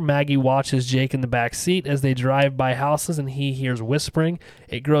mirror, Maggie watches Jake in the back seat as they drive by houses and he hears whispering.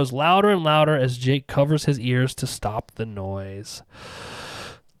 It grows louder and louder as Jake covers his ears to stop the noise.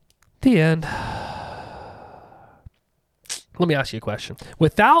 The end. Let me ask you a question.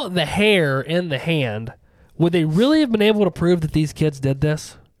 Without the hair in the hand, would they really have been able to prove that these kids did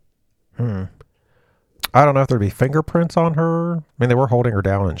this? I don't know if there'd be fingerprints on her. I mean, they were holding her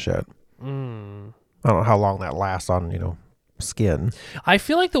down and shit. I don't know how long that lasts on, skin. I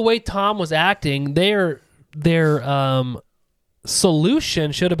feel like the way Tom was acting, their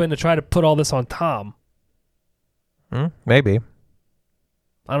solution should have been to try to put all this on Tom. Maybe.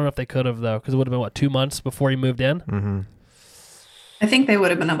 I don't know if they could have, though, because it would have been, 2 months before he moved in? Mm-hmm. I think they would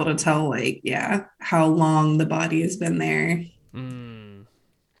have been able to tell, how long the body has been there.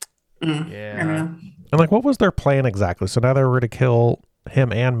 Yeah. I don't know. And what was their plan exactly? So now they were going to kill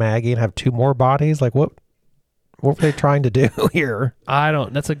him and Maggie and have 2 more bodies? Like, what were they trying to do here? I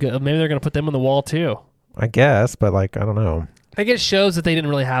don't. That's a good. Maybe they're gonna put them on the wall too. I guess, but like, I don't know. I guess it shows that they didn't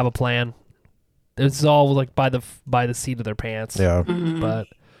really have a plan. It's all like by the seat of their pants. Yeah. But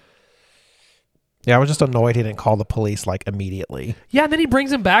Yeah, I was just annoyed he didn't call the police like immediately. yeah, and then he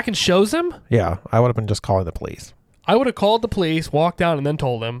brings him back and shows him. Yeah, I would have been just calling the police. I would have called the police, walked down, and then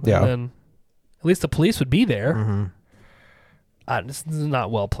told him. Yeah. And then at least the police would be there. Mm-hmm. This is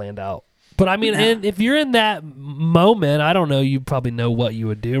not well planned out. But I mean, and if you're in that moment, I don't know, you probably know what you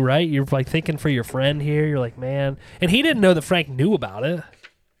would do, right? You're like thinking for your friend here. You're like, man. And he didn't know that Frank knew about it.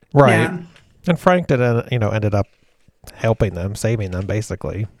 Right. Yeah. And Frank did, ended up helping them, saving them,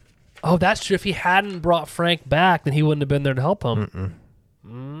 basically. Oh, that's true. If he hadn't brought Frank back, then he wouldn't have been there to help him.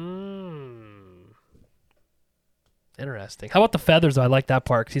 Interesting. How about the feathers? I like that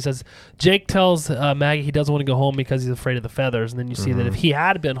part. 'Cause he says Jake tells Maggie he doesn't want to go home because he's afraid of the feathers, and then you see that if he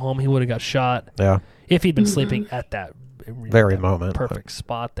had been home, he would have got shot Yeah. if he'd been sleeping at that Very moment. perfect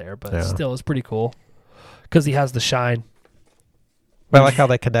spot there. But Yeah. still, it's pretty cool because he has the shine. But I like how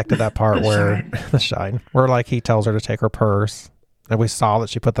they connected that part where the shine, where like he tells her to take her purse, and we saw that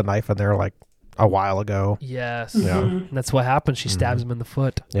she put the knife in there like a while ago. Yes. Yeah. And that's what happens. She stabs him in the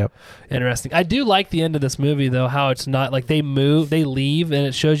foot. Yep. Interesting. I do like the end of this movie though, how it's not like they leave, and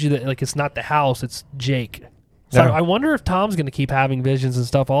it shows you that like it's not the house, it's Jake. So Yeah. I wonder if Tom's going to keep having visions and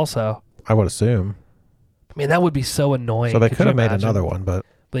stuff also. I would assume. I mean, that would be so annoying. So they Could could you have made imagine? another one, but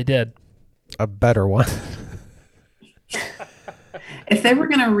They did. a better one. If they were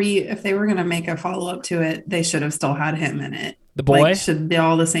gonna make a follow up to it, they should have still had him in it. The boy? Like, should be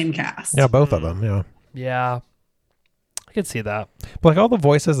all the same cast. Yeah, both of them. Yeah. Yeah. I could see that. But like all the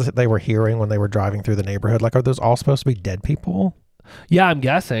voices that they were hearing when they were driving through the neighborhood, like are those all supposed to be dead people? Yeah, I'm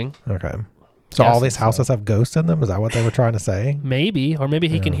guessing. Okay. So all Guessing these houses have ghosts in them? Is that what they were trying to say? Maybe. Or maybe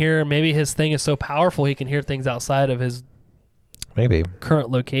he can Yeah. hear, maybe his thing is so powerful he can hear things outside of his Maybe. current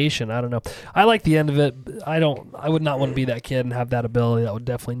location. I don't know. I like the end of it. I would not want to be that kid and have that ability. That would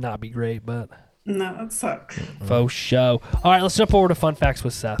definitely not be great, but No, that sucks. faux show. All right, let's jump over to Fun Facts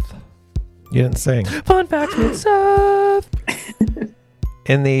with Seth. You didn't sing. Fun Facts with Seth.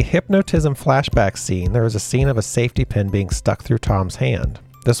 In the hypnotism flashback scene, there is a scene of a safety pin being stuck through Tom's hand.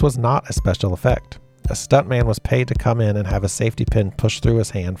 This was not a special effect. A stuntman was paid to come in and have a safety pin pushed through his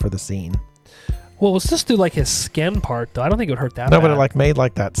hand for the scene. Well, let's just do like his skin part, though. I don't think it would hurt that No, bad. but it like made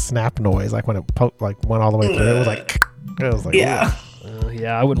like that snap noise, like when it went all the way through. It was like, Yeah. ugh.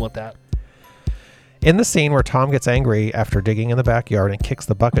 Yeah, I wouldn't want that. In the scene where Tom gets angry after digging in the backyard and kicks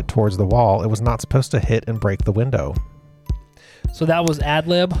the bucket towards the wall, it was not supposed to hit and break the window. So that was ad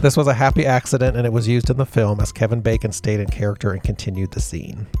lib. This was a happy accident, and it was used in the film as Kevin Bacon stayed in character and continued the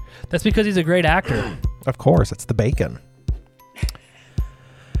scene. That's because he's a great actor. Of course, it's the bacon.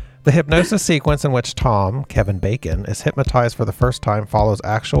 The hypnosis sequence in which Tom, Kevin Bacon, is hypnotized for the first time follows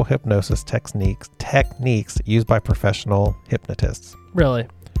actual hypnosis techniques used by professional hypnotists. Really?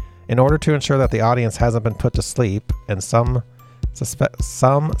 In order to ensure that the audience hasn't been put to sleep, and some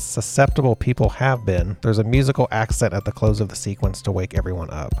susceptible people have been, there's a musical accent at the close of the sequence to wake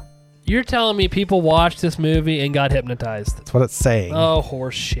everyone up. You're telling me people watched this movie and got hypnotized? That's what it's saying. Oh,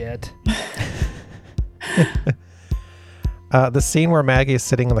 horse shit. The scene where Maggie is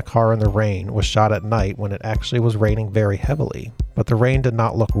sitting in the car in the rain was shot at night when it actually was raining very heavily, but the rain did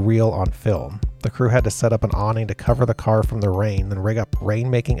not look real on film. The crew had to set up an awning to cover the car from the rain, then rig up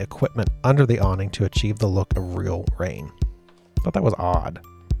rain-making equipment under the awning to achieve the look of real rain. Thought that was odd.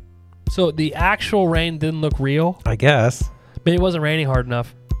 So the actual rain didn't look real? I guess. Maybe it wasn't raining hard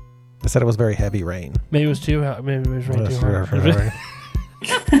enough. They said it was very heavy rain. Maybe it was maybe it was raining too hard.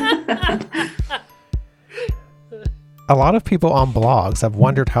 A lot of people on blogs have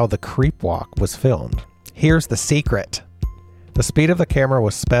wondered how the creep walk was filmed. Here's the secret. The speed of the camera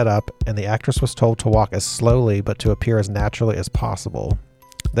was sped up, and the actress was told to walk as slowly but to appear as naturally as possible.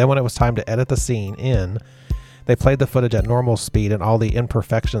 Then when it was time to edit the scene in, they played the footage at normal speed, and all the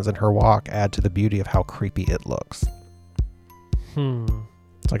imperfections in her walk add to the beauty of how creepy it looks. So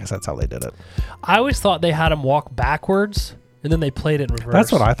I guess that's how they did it. I always thought they had him walk backwards and then they played it in reverse.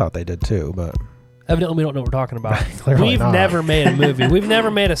 That's what I thought they did too, but Evidently, we don't know what we're talking about. Clearly We've not. never made a movie. We've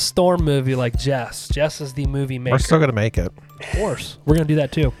never made a storm movie like Jess. Jess is the movie maker. we're still going to make it. Of course. We're going to do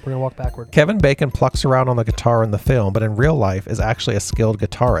that too. We're going to walk backward. Kevin Bacon plucks around on the guitar in the film, but in real life is actually a skilled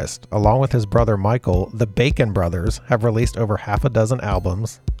guitarist. Along with his brother Michael, the Bacon brothers have released over half a dozen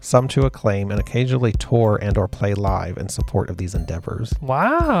albums, some to acclaim, and occasionally tour and or play live in support of these endeavors.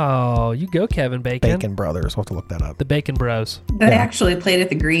 Wow. You go, Kevin Bacon. Bacon brothers. We'll have to look that up. The Bacon Bros. They Yeah. actually played at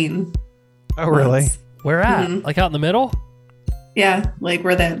the Green. Oh, really? once. Where at? Mhm. Like out in the middle? Yeah, like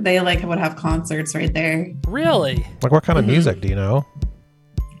where they like would have concerts right there. Really? Like, what kind of Mhm. music do you know?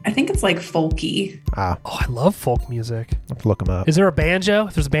 I think it's like folky. Ah, Oh, I love folk music. let's look them up. Is there a banjo?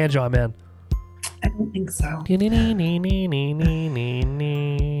 If there's a banjo, I'm in. I don't think so. You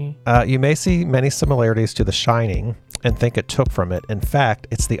You may see many similarities to The Shining and think it took from it. In fact,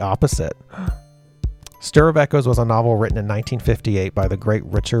 it's the opposite. Stir of Echoes was a novel written in 1958 by the great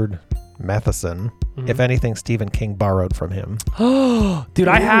Richard Matheson. If anything, Stephen King borrowed from him. Dude,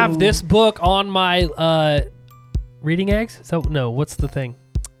 I have Ooh. this book on my reading eggs. So no, what's the thing?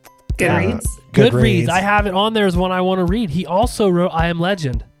 Goodreads. Goodreads. I have it on there as one I want to read. He also wrote I Am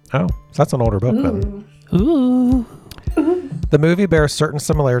Legend. Oh, so that's an older book then. Ooh. Ooh. The movie bears certain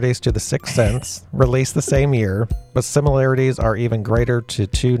similarities to The Sixth Sense, released the same year, but similarities are even greater to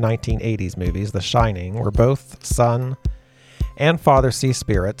two 1980s movies, The Shining, where both son and father see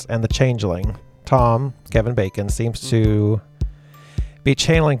spirits, and The Changeling. Tom, Kevin Bacon, seems to be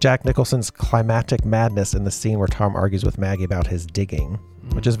channeling Jack Nicholson's climatic madness in the scene where Tom argues with Maggie about his digging,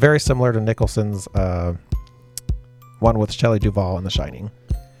 which is very similar to Nicholson's one with Shelley Duvall in The Shining.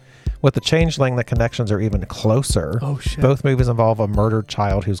 With The Changeling, the connections are even closer. Oh shit. Both movies involve a murdered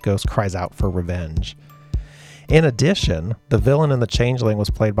child whose ghost cries out for revenge. In addition, the villain in The Changeling was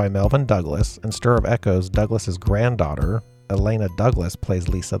played by Melvin Douglas. In Stir of Echoes, Douglas's granddaughter, Elena Douglas, plays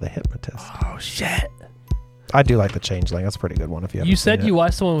Lisa the hypnotist. Oh shit. I do like The Changeling. That's a pretty good one if you haven't You said seen you it.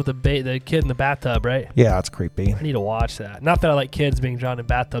 watched the one with the kid in the bathtub, right? Yeah, it's creepy. I need to watch that. Not that I like kids being drowned in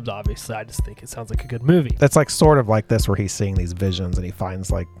bathtubs, obviously. I just think it sounds like a good movie. It's like sort of like this where he's seeing these visions and he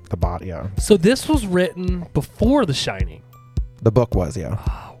finds like the body. Yeah. So this was written before The Shining. The book was, yeah.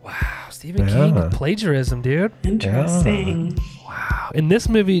 Oh wow, Stephen Yeah. King plagiarism, dude. Interesting. Wow. And this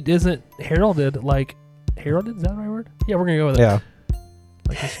movie isn't heralded like heralded. Is that the right word? Yeah, we're gonna go with it. Yeah.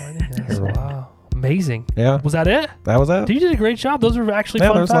 Like The Shining. Yes. Wow. Amazing. Yeah. Was that it? That was it. You did a great job. Those were actually Yeah,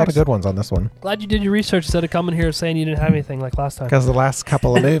 fun there's a lot of facts. good ones on this one. Glad you did your research instead of coming here saying you didn't have anything like last time. Because the last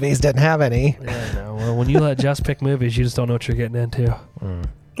couple of movies didn't have any. Yeah, I know. Well, when you let Jess pick movies, you just don't know what you're getting into.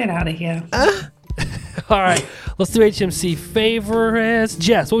 Get out of here. All right, let's do HMC favorites.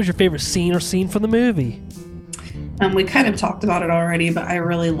 Jess, what was your favorite scene or scene from the movie? We kind of talked about it already, but I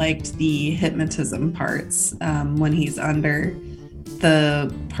really liked the hypnotism parts when he's under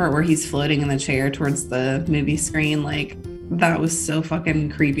the part where he's floating in the chair towards the movie screen. Like, that was so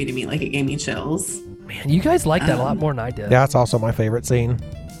fucking creepy to me. Like, it gave me chills. Man, you guys liked that a lot more than I did. Yeah, it's also my favorite scene.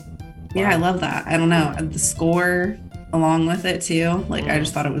 Yeah, I love that. I don't know. The score along with it, too. Like, I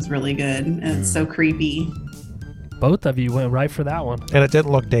just thought it was really good. And it's so creepy. Both of you went right for that one. And it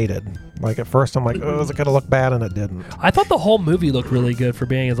didn't look dated. Like at first I'm like, oh, is it going to look bad? And it didn't. I thought the whole movie looked really good for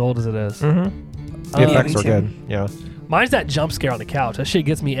being as old as it is. Mm-hmm. The Yeah, effects me were too. good. Yeah. Mine's that jump scare on the couch. That shit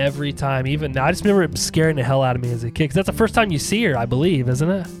gets me every time. Even now, I just remember it scaring the hell out of me as a kid. Because that's the first time you see her, I believe, isn't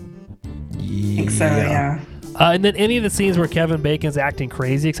it? I think so, yeah. And then any of the scenes where Kevin Bacon's acting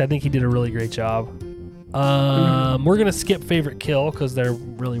crazy, because I think he did a really great job. We're going to skip favorite kill because there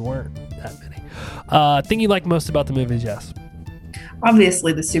really weren't that many. Thing you like most about the movie, Jess?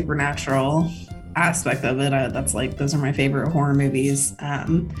 Obviously, the supernatural aspect of it. That's like, those are my favorite horror movies.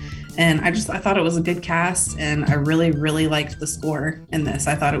 And I thought it was a good cast, and I really, really liked the score in this.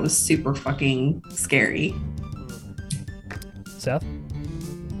 I thought it was super fucking scary. Seth?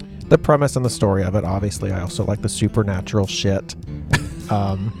 The premise and the story of it, obviously. I also like the supernatural shit.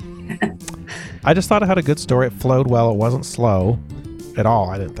 I just thought it had a good story. It flowed well. It wasn't slow at all.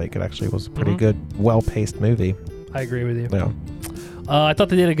 I didn't think it actually was a pretty good, well-paced movie. I agree with you. Yeah. I thought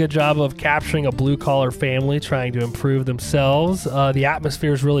they did a good job of capturing a blue-collar family trying to improve themselves. The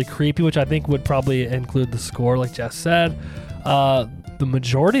atmosphere is really creepy, which I think would probably include the score, like Jess said. The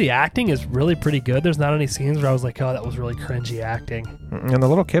majority of the acting is really pretty good. There's not any scenes where I was like, oh, that was really cringy acting. And the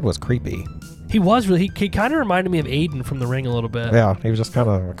little kid was creepy. He was really, he kind of reminded me of Aiden from The Ring a little bit. Yeah, he was just kind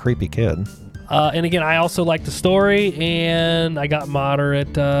of a creepy kid. And again, I also liked the story, and I got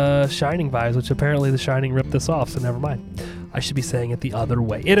moderate Shining vibes, which apparently The Shining ripped this off, so never mind. I should be saying it the other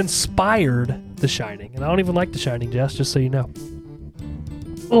way. It inspired The Shining, and I don't even like The Shining, Jess, just so you know.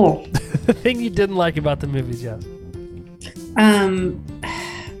 Oh, The thing you didn't like about the movie, Jess?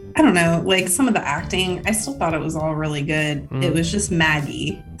 I don't know. Like, some of the acting, I still thought it was all really good. It was just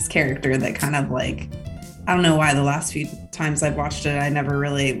Maggie's character that kind of like, I don't know why the last few times I've watched it, I never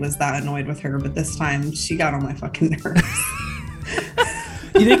really was that annoyed with her, but this time she got on my fucking nerves.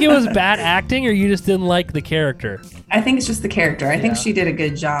 You think it was bad acting, or you just didn't like the character? I think it's just the character. I think Yeah. she did a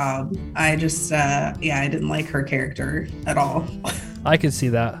good job. I just, I didn't like her character at all. I could see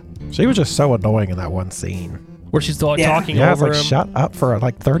that. She was just so annoying in that one scene. Where she's talking Yeah, it's over like him. shut up for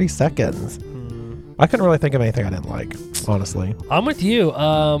like 30 seconds. I couldn't really think of anything I didn't like. honestly. I'm with you.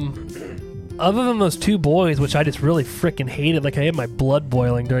 Other than those two boys, which I just really freaking hated, like I had my blood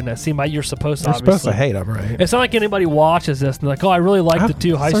boiling during that scene. You're supposed to. You're obviously. supposed to hate them, right? It's not like anybody watches this and they're like, oh, I really like the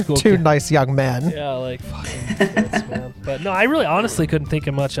two high They're school two kids. nice young men. Yeah, like fucking kids, man. But no, I really honestly couldn't think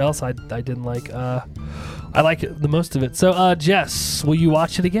of much else I didn't like. I like it, the most of it. So, Jess, will you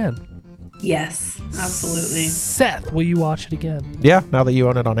watch it again? Yes, absolutely. Seth, will you watch it again? Yeah, now that you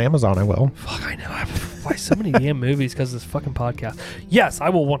own it on Amazon, I will. Fuck, I know. I buy so many damn movies because of this fucking podcast. Yes, I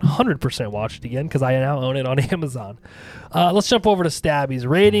will 100% watch it again because I now own it on Amazon. Let's jump over to Stabby's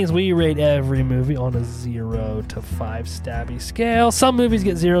ratings. We rate every movie on a 0 to 5 Stabby scale. Some movies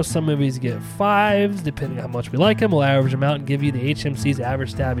get 0, some movies get 5s, depending on how much we like them. We'll average them out and give you the HMC's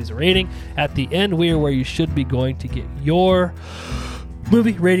average Stabby's rating. At the end, we are where you should be going to get your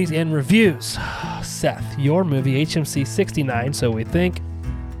movie ratings and reviews. Seth, your movie, HMC 69, so we think.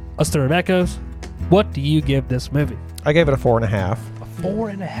 A Stir of Echoes. What do you give this movie? I gave it a 4.5. A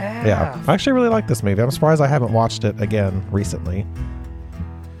 4.5. Yeah, I actually really like this movie. I'm surprised I haven't watched it again recently.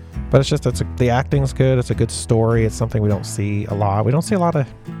 But the acting's good. It's a good story. It's something we don't see a lot. We don't see a lot of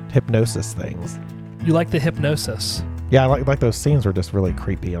hypnosis things. You like the hypnosis? Yeah, I like those scenes were just really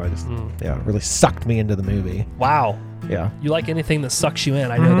creepy. And it really sucked me into the movie. Wow. Yeah. You like anything that sucks you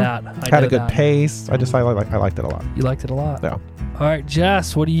in. I know that. Had a good pace. I liked it a lot. You liked it a lot. Yeah. All right,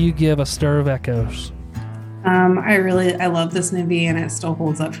 Jess, what do you give A Stir of Echoes? I love this movie and it still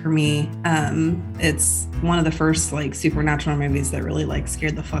holds up for me. It's one of the first like supernatural movies that really like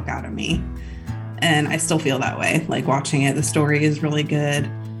scared the fuck out of me. And I still feel that way, like watching it. The story is really good.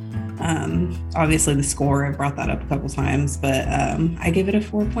 Obviously the score, I brought that up a couple times, but I give it a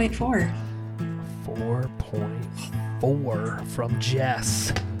 4.4. 4.4 from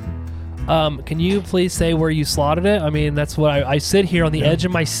Jess. Can you please say where you slotted it? I mean, that's what I sit here on the edge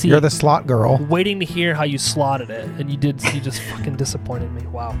of my seat. You're the slot girl. Waiting to hear how you slotted it, and you just fucking disappointed me.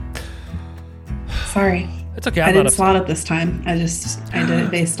 Wow. Sorry. It's okay. I didn't slot it this time. I did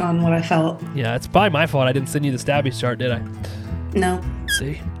it based on what I felt. Yeah, it's probably my fault. I didn't send you the Stabby chart, did I? No.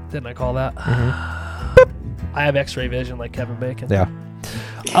 See? Didn't I call that? I have X-ray vision like Kevin Bacon. Yeah.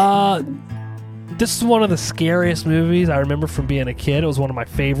 This is one of the scariest movies I remember from being a kid. It was one of my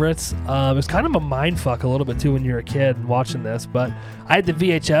favorites. It was kind of a mind fuck a little bit too when you're a kid and watching this, but I had the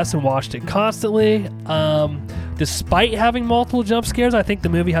VHS and watched it constantly. Despite having multiple jump scares, I think the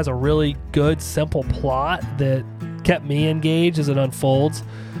movie has a really good, simple plot that kept me engaged as it unfolds.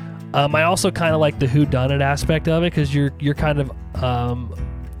 I also kind of like the whodunit aspect of it because you're kind of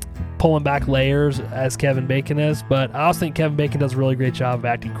pulling back layers as Kevin Bacon is, but I also think Kevin Bacon does a really great job of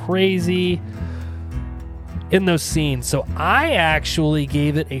acting crazy in those scenes. So I actually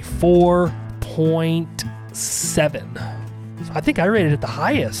gave it a 4.7. So I think I rated it the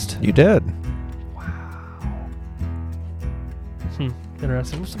highest. You did.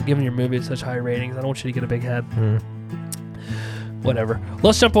 Interesting. I'm giving your movie such high ratings. I don't want you to get a big head. Whatever.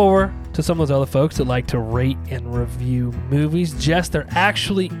 Let's jump over to some of those other folks that like to rate and review movies. Jess, there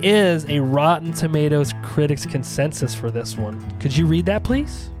actually is a Rotten Tomatoes critics consensus for this one. Could you read that,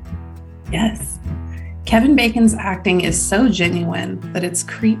 please? Yes. Kevin Bacon's acting is so genuine that it's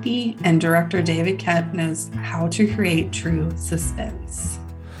creepy, and director David Koepp knows how to create true suspense.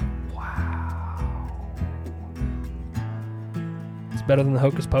 Wow. It's better than the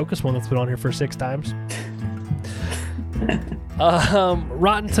Hocus Pocus one that's been on here for 6 times.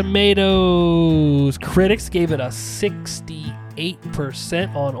 Rotten Tomatoes critics gave it a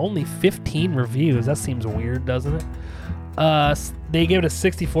 68% on only 15 reviews. That seems weird, doesn't it? They gave it a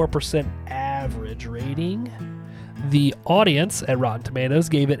 64% average rating. The audience at Rotten Tomatoes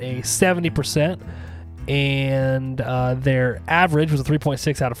gave it a 70%, and their average was a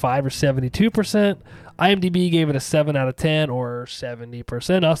 3.6 out of 5, or 72%. IMDb gave it a 7 out of 10, or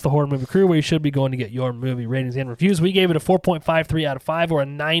 70%. Us, the Horror Movie Crew, where you should be going to get your movie ratings and reviews, we gave it a 4.53 out of 5, or a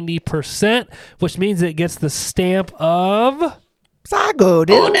 90%, which means it gets the stamp of...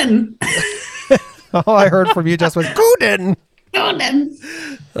 Golden. All I heard from you just was Golden. Golden.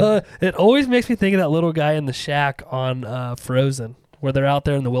 It always makes me think of that little guy in the shack on Frozen, where they're out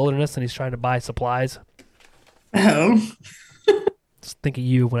there in the wilderness and he's trying to buy supplies. Oh. Just think of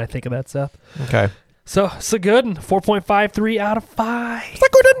you when I think of that stuff. Okay. So good. 4.53 out of 5.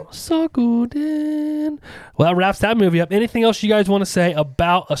 So good. Well, that wraps that movie up. Anything else you guys want to say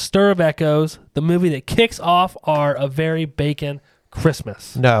about A Stir of Echoes, the movie that kicks off our A Very Bacon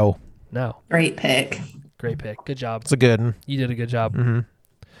Christmas? No. Great pick. Great pick. Good job. It's a good one. You did a good job. Mm-hmm.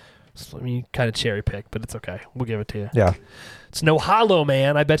 So, I mean, you kind of cherry pick, but it's okay. We'll give it to you. Yeah. It's no hollow,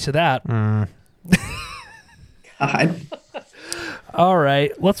 man. I bet you that. God. All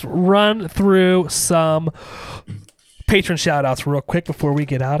right. Let's run through some Patron shout outs real quick before we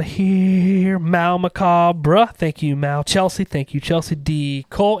get out of here. Mal Macabre, thank you, Mal. Chelsea, thank you, Chelsea D.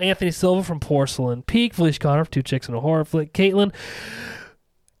 Cole Anthony Silva from Porcelain Peak. Felicia Connor from Two Chicks and a Horror Flick. Caitlin,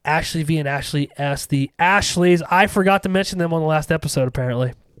 Ashley V, and Ashley S. The Ashleys. I forgot to mention them on the last episode,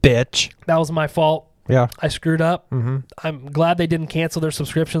 apparently. Bitch. That was my fault. Yeah. I screwed up. Mm-hmm. I'm glad they didn't cancel their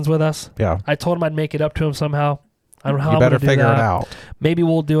subscriptions with us. Yeah. I told them I'd make it up to them somehow. I don't know how You I'm better gonna do figure that. it out. Maybe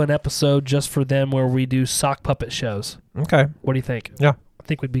we'll do an episode just for them where we do sock puppet shows. Okay. What do you think? Yeah. I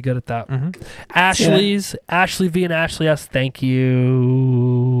think we'd be good at that. Mm-hmm. Ashley's, Ashley V and Ashley S, thank you.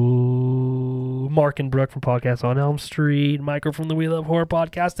 Mark and Brooke from Podcast on Elm Street. Michael from the We Love Horror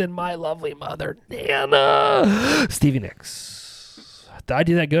Podcast. And my lovely mother, Nana. Stevie Nicks. Did I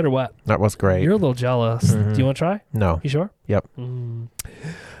do that good or what? That was great. You're a little jealous. Mhm. Do you want to try? No. You sure? Yep.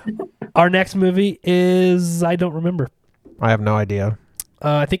 Our next movie is, I don't remember. I have no idea.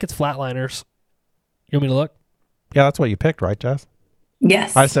 I think it's Flatliners. You want me to look? Yeah, that's what you picked, right, Jess?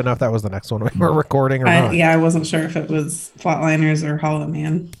 Yes. I just didn't know if that was the next one we were recording or not. Yeah, I wasn't sure if it was Flatliners or Hollow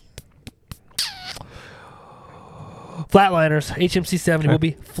Man. Flatliners. HMC 70 Okay. will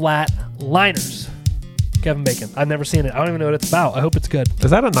be Flatliners. Kevin Bacon. I've never seen it. I don't even know what it's about. I hope it's good.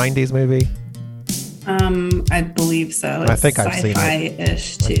 Is that a 90s movie? I believe so. I think I've seen it.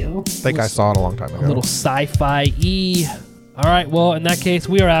 Sci-fi-ish too. I think I saw it a long time A ago. little sci-fi-y. All right. Well, in that case,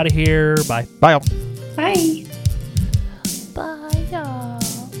 we are out of here. Bye. Bye. All. Bye. Bye, y'all.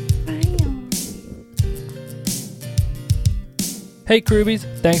 Bye. Hey, Krubies.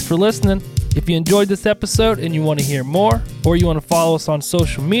 Thanks for listening. If you enjoyed this episode and you want to hear more, or you want to follow us on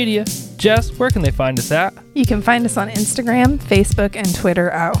social media, Jess, where can they find us at? You can find us on Instagram, Facebook, and Twitter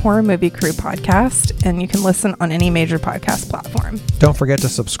at Horror Movie Crew Podcast, and you can listen on any major podcast platform. Don't forget to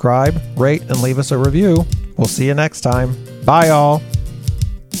subscribe, rate, and leave us a review. We'll see you next time. Bye, all.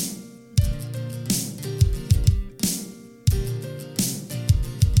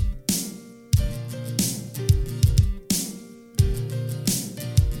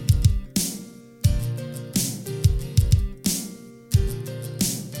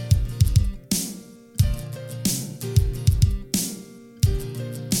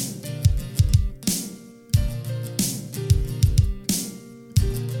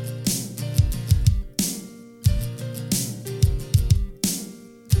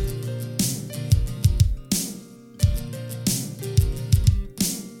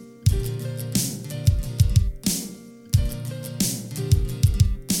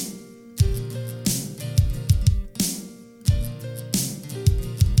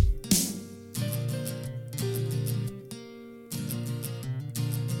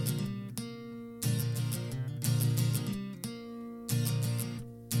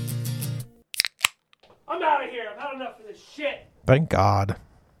 I'm out of here. I've had enough of this shit. Thank God.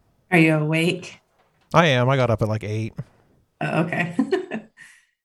 Are you awake? I am. I got up at like 8. Oh, okay.